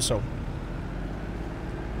decide to do so.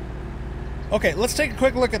 Okay, let's take a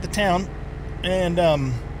quick look at the town. And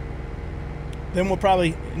then we'll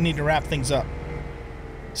probably need to wrap things up.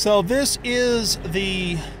 So this is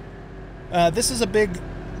the, this is a big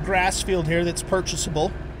grass field here that's purchasable.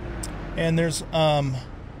 And there's, I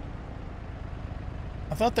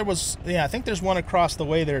thought there was, yeah, I think there's one across the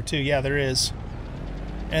way there too. Yeah, there is.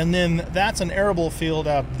 And then that's an arable field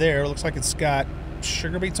out there. It looks like it's got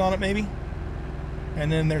sugar beets on it maybe.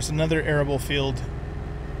 And then there's another arable field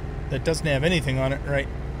that doesn't have anything on it right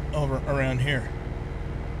over around here.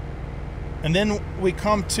 And then we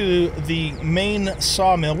come to the main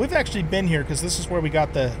sawmill. We've actually been here because this is where we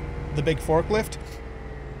got the big forklift.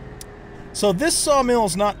 So this sawmill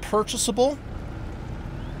is not purchasable,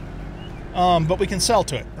 but we can sell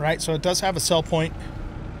to it, right? So it does have a sell point.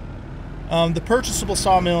 The purchasable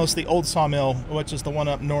sawmill is the old sawmill, which is the one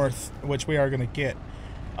up north, which we are going to get.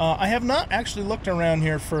 I have not actually looked around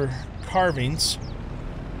here for carvings.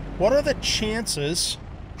 What are the chances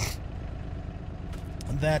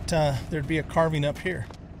that there'd be a carving up here?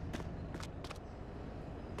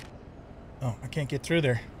 Oh, I can't get through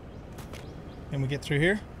there. Can we get through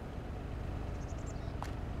here?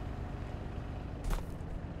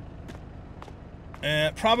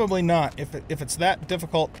 Probably not. If it's that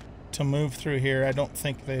difficult to move through here, I don't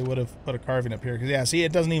think they would have put a carving up here. Because, yeah, see,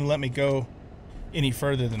 it doesn't even let me go any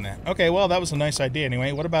further than that. Okay, well, that was a nice idea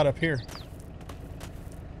anyway. What about up here?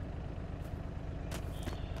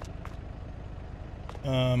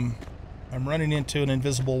 I'm running into an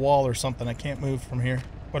invisible wall or something. I can't move from here.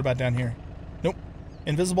 What about down here? Nope.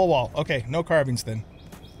 Invisible wall. Okay, no carvings then.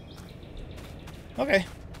 Okay.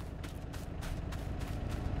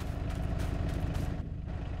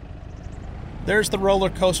 There's the roller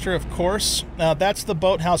coaster, of course. That's the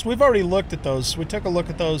boathouse. We've already looked at those. We took a look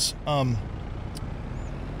at those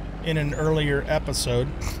in an earlier episode.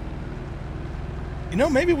 You know,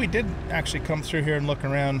 maybe we did actually come through here and look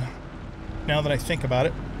around, now that I think about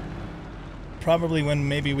it. Probably when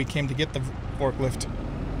maybe we came to get the forklift.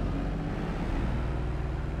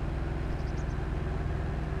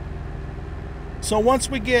 So once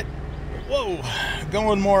we get,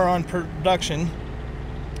 going more on production,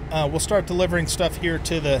 we'll start delivering stuff here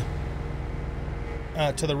to the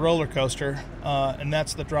roller coaster, and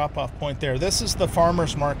that's the drop-off point there. This is the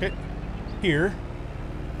farmers market here.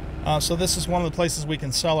 So this is one of the places we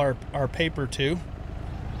can sell our paper to.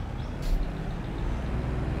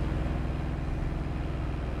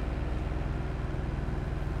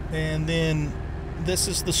 And then this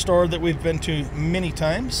is the store that we've been to many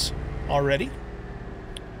times already.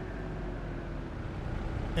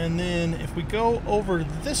 And then if we go over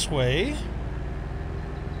this way,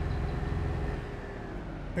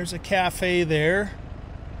 there's a cafe there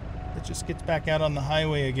that just gets back out on the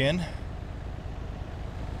highway again.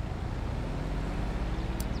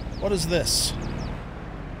 What is this?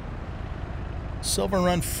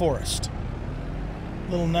 Silverrun Forest.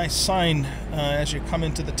 Little nice sign as you come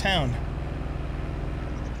into the town.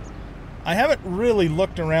 I haven't really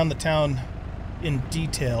looked around the town in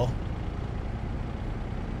detail.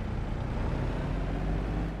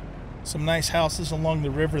 Some nice houses along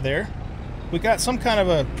the river there. We got some kind of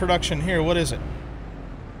a production here. What is it?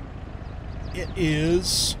 It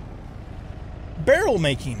is barrel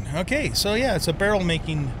making. Okay, so yeah, it's a barrel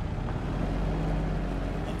making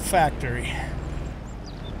factory.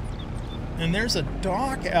 And there's a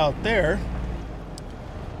dock out there.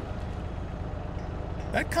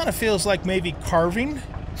 That kind of feels like maybe carving.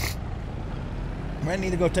 Might need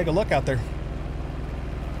to go take a look out there.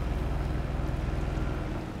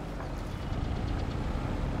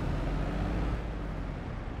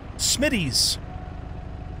 Smitty's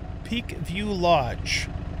Peak View Lodge.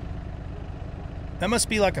 That must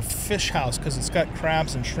be like a fish house because it's got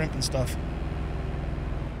crabs and shrimp and stuff.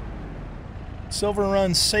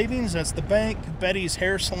 Silverrun Savings, that's the bank. Betty's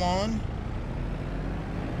Hair Salon.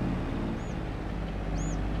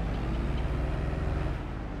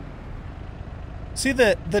 See,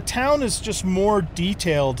 the town is just more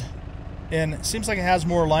detailed, and it seems like it has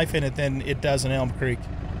more life in it than it does in Elm Creek.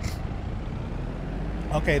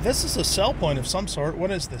 Okay, this is a sell point of some sort.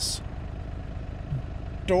 What is this?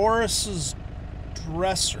 Doris's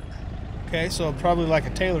Dresser. Okay, so probably like a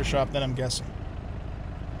tailor shop then, I'm guessing.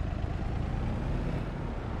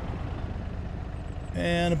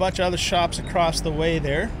 And a bunch of other shops across the way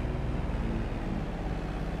there.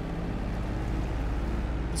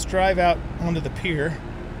 Let's drive out onto the pier.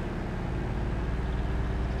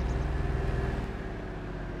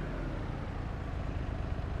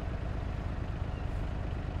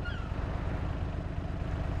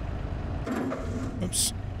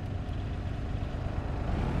 Oops.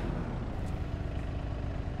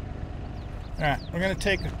 Alright, we're going to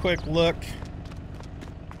take a quick look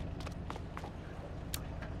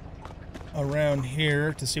around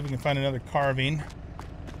here to see if we can find another carving.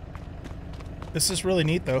 This is really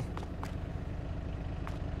neat, though.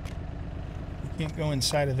 You can't go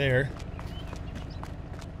inside of there.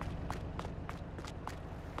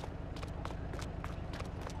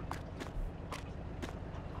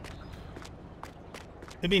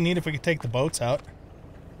 It'd be neat if we could take the boats out.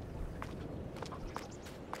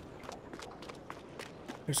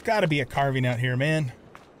 There's got to be a carving out here, man.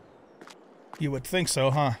 You would think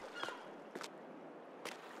so, huh?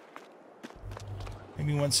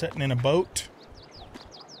 Maybe one sitting in a boat.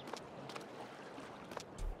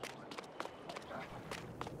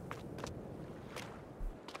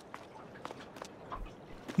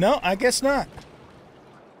 No, I guess not.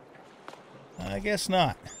 I guess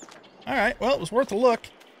not. Alright, well, it was worth a look.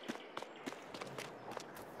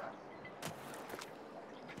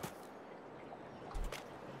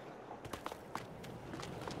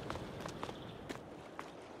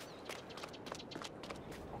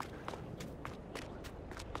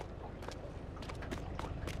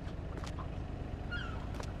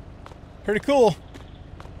 Pretty cool.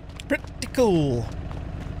 Pretty cool.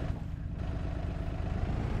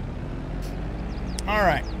 All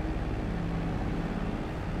right.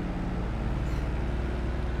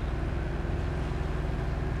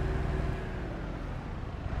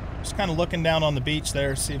 Just kind of looking down on the beach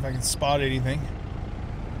there, see if I can spot anything.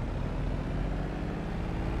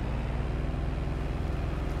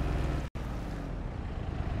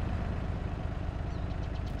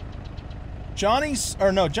 John's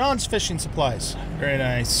Fishing Supplies. Very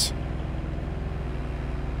nice.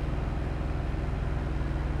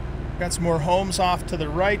 Got some more homes off to the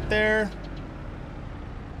right there.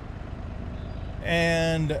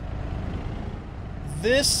 And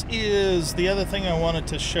this is the other thing I wanted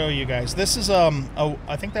to show you guys. This is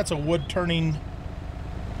I think that's a wood turning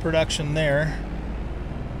production there.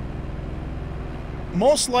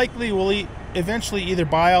 Most likely we'll eventually either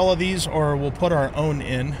buy all of these or we'll put our own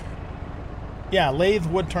in. Yeah, lathe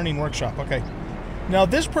wood turning workshop. Okay. Now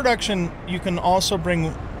this production you can also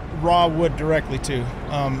bring raw wood directly too.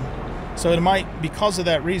 So it might, because of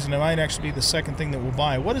that reason, it might actually be the second thing that we'll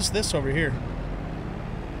buy. What is this over here?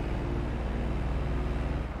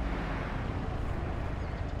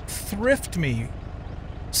 Thrift Me.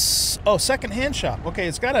 Oh, second-hand shop. Okay,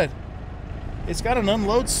 it's got an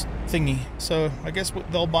unloads thingy, so I guess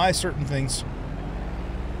they'll buy certain things.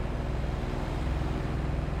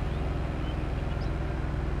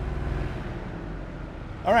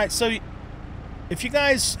 All right, so if you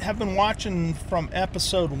guys have been watching from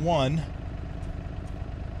episode 1,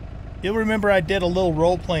 you'll remember I did a little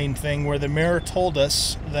role-playing thing where the mayor told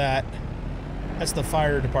us that, that's the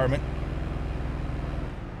fire department,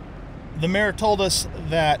 the mayor told us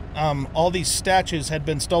that all these statues had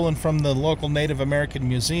been stolen from the local Native American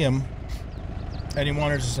museum, and he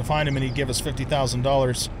wanted us to find them, and he'd give us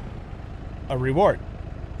 $50,000 a reward.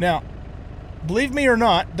 Now, believe me or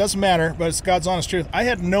not, doesn't matter, but it's God's honest truth, I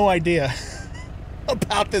had no idea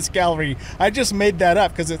about this gallery. I just made that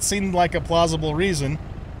up because it seemed like a plausible reason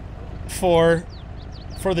for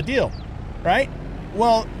the deal, right?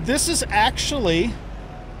 Well, this is actually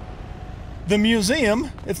the museum.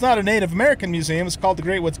 It's not a Native American museum. It's called the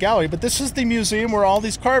Great Woods Gallery, but this is the museum where all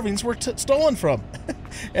these carvings were stolen from.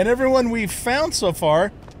 And everyone we've found so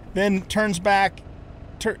far then turns back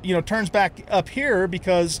up here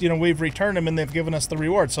because, we've returned them and they've given us the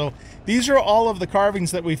reward. So these are all of the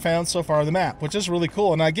carvings that we found so far on the map, which is really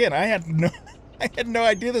cool. And again, I had no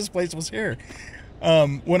idea this place was here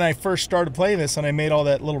when I first started playing this, and I made all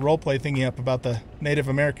that little roleplay thingy up about the Native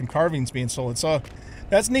American carvings being stolen. So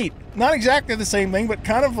that's neat. Not exactly the same thing, but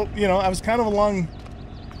kind of, I was kind of along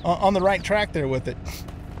on the right track there with it.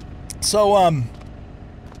 So,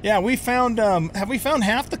 yeah, we found, have we found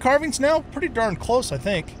half the carvings now? Pretty darn close, I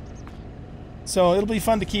think. So it'll be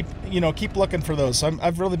fun to keep looking for those.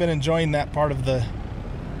 I've really been enjoying that part of the,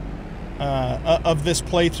 of this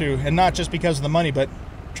playthrough, and not just because of the money, but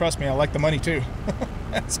trust me, I like the money too.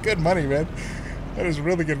 That's good money, man. That is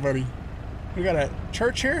really good money. We got a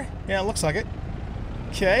church here? Yeah, it looks like it.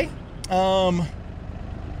 Okay. And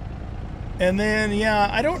then, yeah,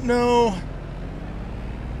 I don't know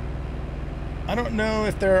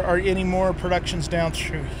if there are any more productions down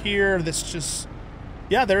through here. That's just,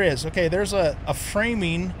 yeah, there is. Okay, there's a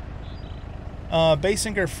framing,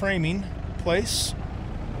 Basinger framing place.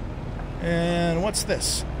 And what's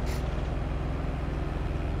this?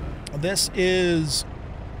 This is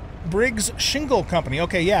Briggs Shingle Company.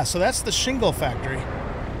 Okay, yeah, so that's the shingle factory.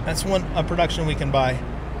 That's a production we can buy.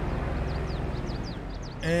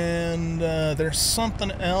 And there's something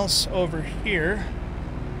else over here.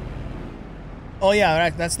 Oh yeah,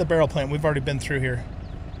 that's the barrel plant. We've already been through here.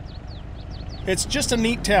 It's just a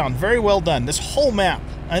neat town. Very well done. This whole map.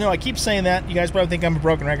 I know I keep saying that. You guys probably think I'm a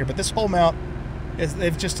broken record, but this whole map,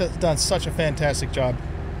 they've just done such a fantastic job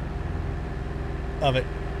of it.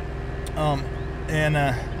 And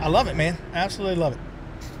I love it, man. Absolutely love it.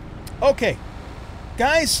 Okay.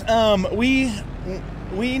 Guys, we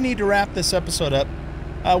need to wrap this episode up.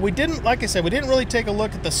 Like I said, we didn't really take a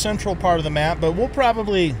look at the central part of the map, but we'll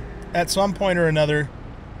probably, at some point or another,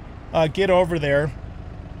 get over there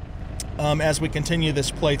as we continue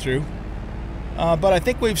this playthrough. But I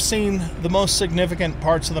think we've seen the most significant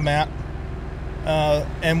parts of the map,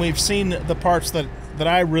 and we've seen the parts that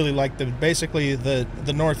I really like, basically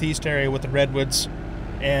the northeast area with the redwoods,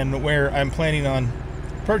 and where I'm planning on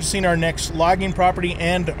purchasing our next logging property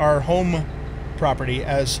and our home property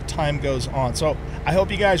as time goes on. So I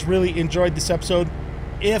hope you guys really enjoyed this episode.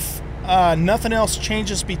 If nothing else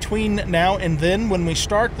changes between now and then, when we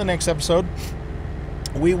start the next episode,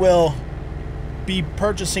 we will be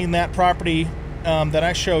purchasing that property that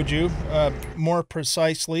I showed you, more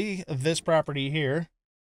precisely this property here.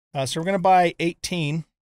 So we're going to buy 18,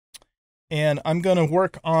 and I'm going to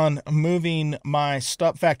work on moving my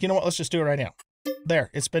stuff. In fact, you know what? Let's just do it right now. There,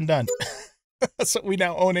 it's been done. So we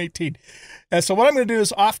now own 18. So what I'm going to do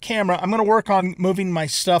is, off camera, I'm going to work on moving my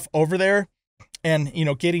stuff over there and,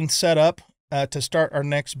 getting set up to start our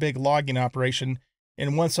next big logging operation.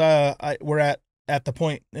 And once we're at the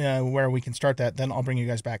point where we can start that, then I'll bring you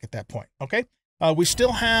guys back at that point. Okay? We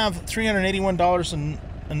still have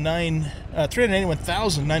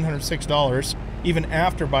 $381,906 even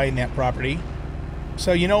after buying that property.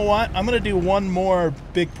 So you know what? I'm going to do one more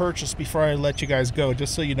big purchase before I let you guys go,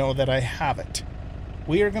 just so you know that I have it.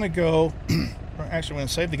 We are going to go... Actually, we're going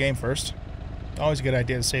to save the game first. Always a good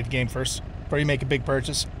idea to save the game first before you make a big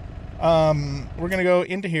purchase. We're going to go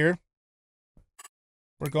into here.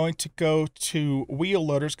 We're going to go to wheel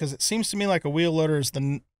loaders, because it seems to me like a wheel loader is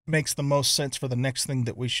makes the most sense for the next thing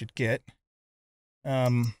that we should get.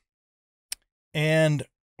 And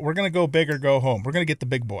we're gonna go big or go home. We're gonna get the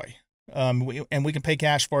big boy. And we can pay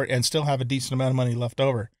cash for it and still have a decent amount of money left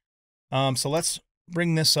over. So let's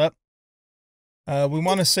bring this up. We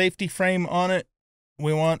want a safety frame on it.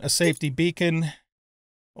 We want a safety beacon.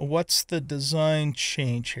 What's the design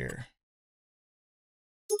change here?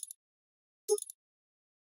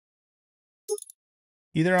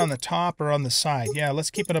 Either on the top or on the side. Yeah,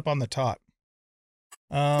 let's keep it up on the top.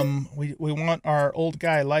 We want our old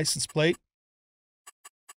guy license plate.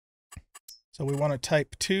 So we want to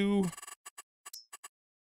type 2.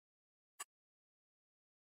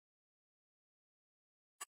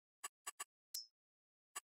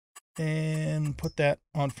 And put that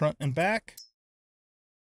on front and back.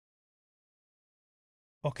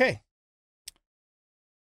 Okay.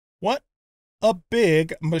 What a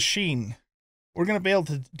big machine. We're going to be able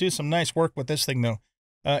to do some nice work with this thing, though,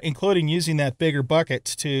 including using that bigger bucket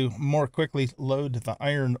to more quickly load the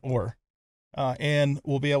iron ore. And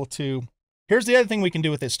we'll be able to... Here's the other thing we can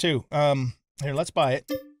do with this, too. Here, let's buy it.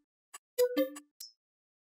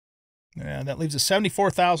 Yeah, that leaves us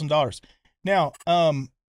 $74,000. Now,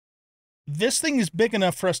 this thing is big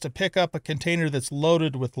enough for us to pick up a container that's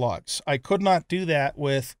loaded with logs. I could not do that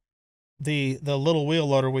with the little wheel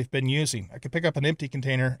loader we've been using. I could pick up an empty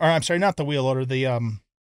container, or I'm sorry, not the wheel loader, the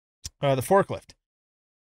forklift.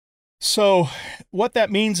 So what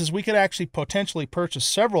that means is we could actually potentially purchase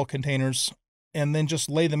several containers and then just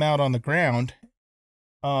lay them out on the ground,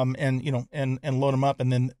 and you know, and load them up,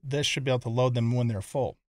 and then this should be able to load them when they're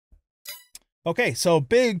full. Okay, so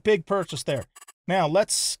big purchase there. Now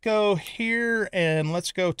let's go here and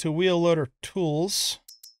let's go to wheel loader tools,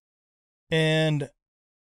 and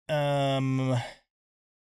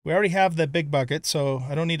we already have the big bucket, so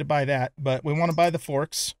I don't need to buy that, but we want to buy the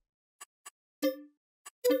forks.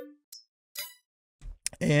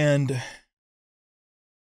 And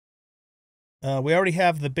we already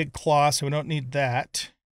have the big claw, so we don't need that.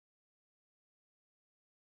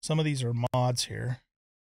 Some of these are mods here.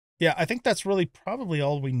 Yeah, I think that's really probably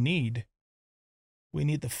all we need. We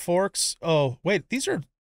need the forks. Oh, wait, these are...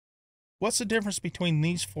 What's the difference between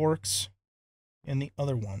these forks and the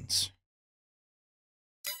other ones?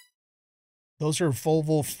 Those are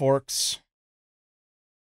Volvo forks.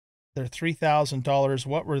 They're $3,000.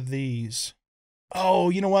 What were these? Oh,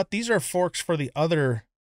 you know what? These are forks for the other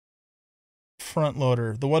front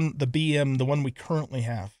loader. The BM, the one we currently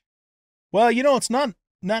have. Well, you know, it's not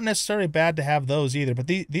necessarily bad to have those either, but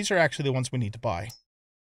these are actually the ones we need to buy.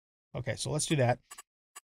 Okay, so let's do that.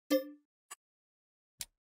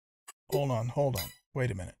 Hold on.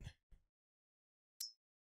 Wait a minute.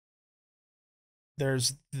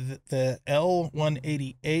 There's the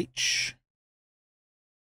L180H,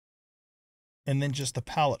 and then just the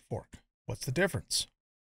pallet fork. What's the difference?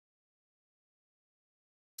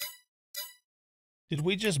 Did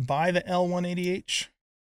we just buy the L180H?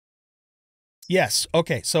 Yes.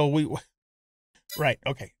 Okay, so right,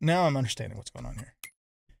 okay. Now I'm understanding what's going on here.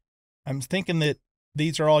 I'm thinking that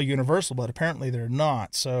these are all universal, but apparently they're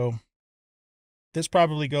not. So this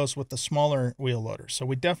probably goes with the smaller wheel loader. So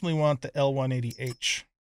we definitely want the L180H.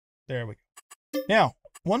 There we go. Now,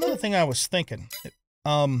 one other thing I was thinking,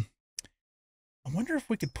 I wonder if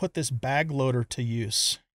we could put this bag loader to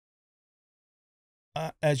use.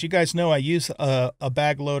 As you guys know, I use a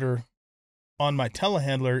bag loader on my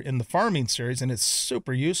telehandler in the farming series, and it's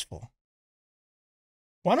super useful.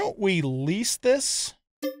 Why don't we lease this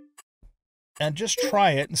and just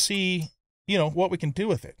try it and see, you know, what we can do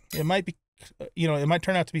with it? It might be, you know, it might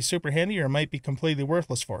turn out to be super handy, or it might be completely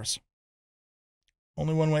worthless for us.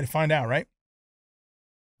 Only one way to find out, right?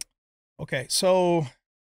 Okay, so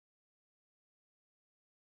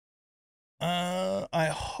I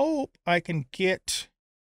hope I can get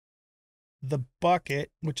the bucket,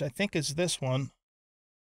 which I think is this one,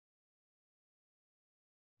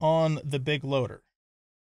 on the big loader,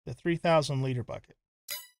 the 3,000 liter bucket.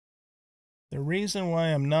 The reason why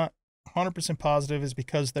I'm not 100% positive is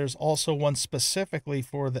because there's also one specifically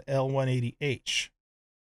for the L180H.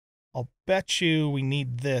 I'll bet you we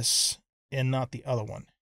need this and not the other one.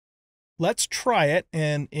 Let's try it,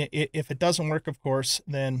 and if it doesn't work, of course,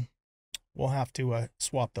 then we'll have to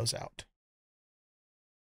swap those out.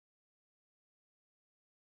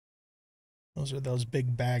 Those are those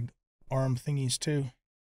big bag arm thingies too.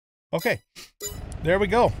 Okay, there we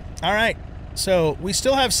go. All right, so we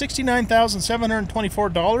still have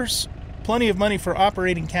 $69,724. Plenty of money for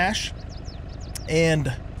operating cash.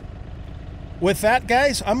 And with that,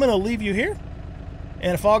 guys, I'm going to leave you here.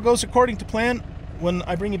 And if all goes according to plan, when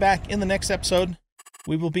I bring you back in the next episode,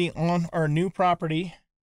 we will be on our new property,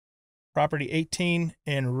 Property 18,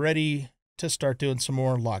 and ready to start doing some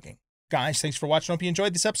more logging. Guys, thanks for watching. Hope you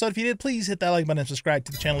enjoyed this episode. If you did, please hit that like button and subscribe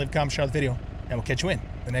to the channel, leave a comment, share the video, and we'll catch you in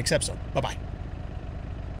the next episode. Bye-bye.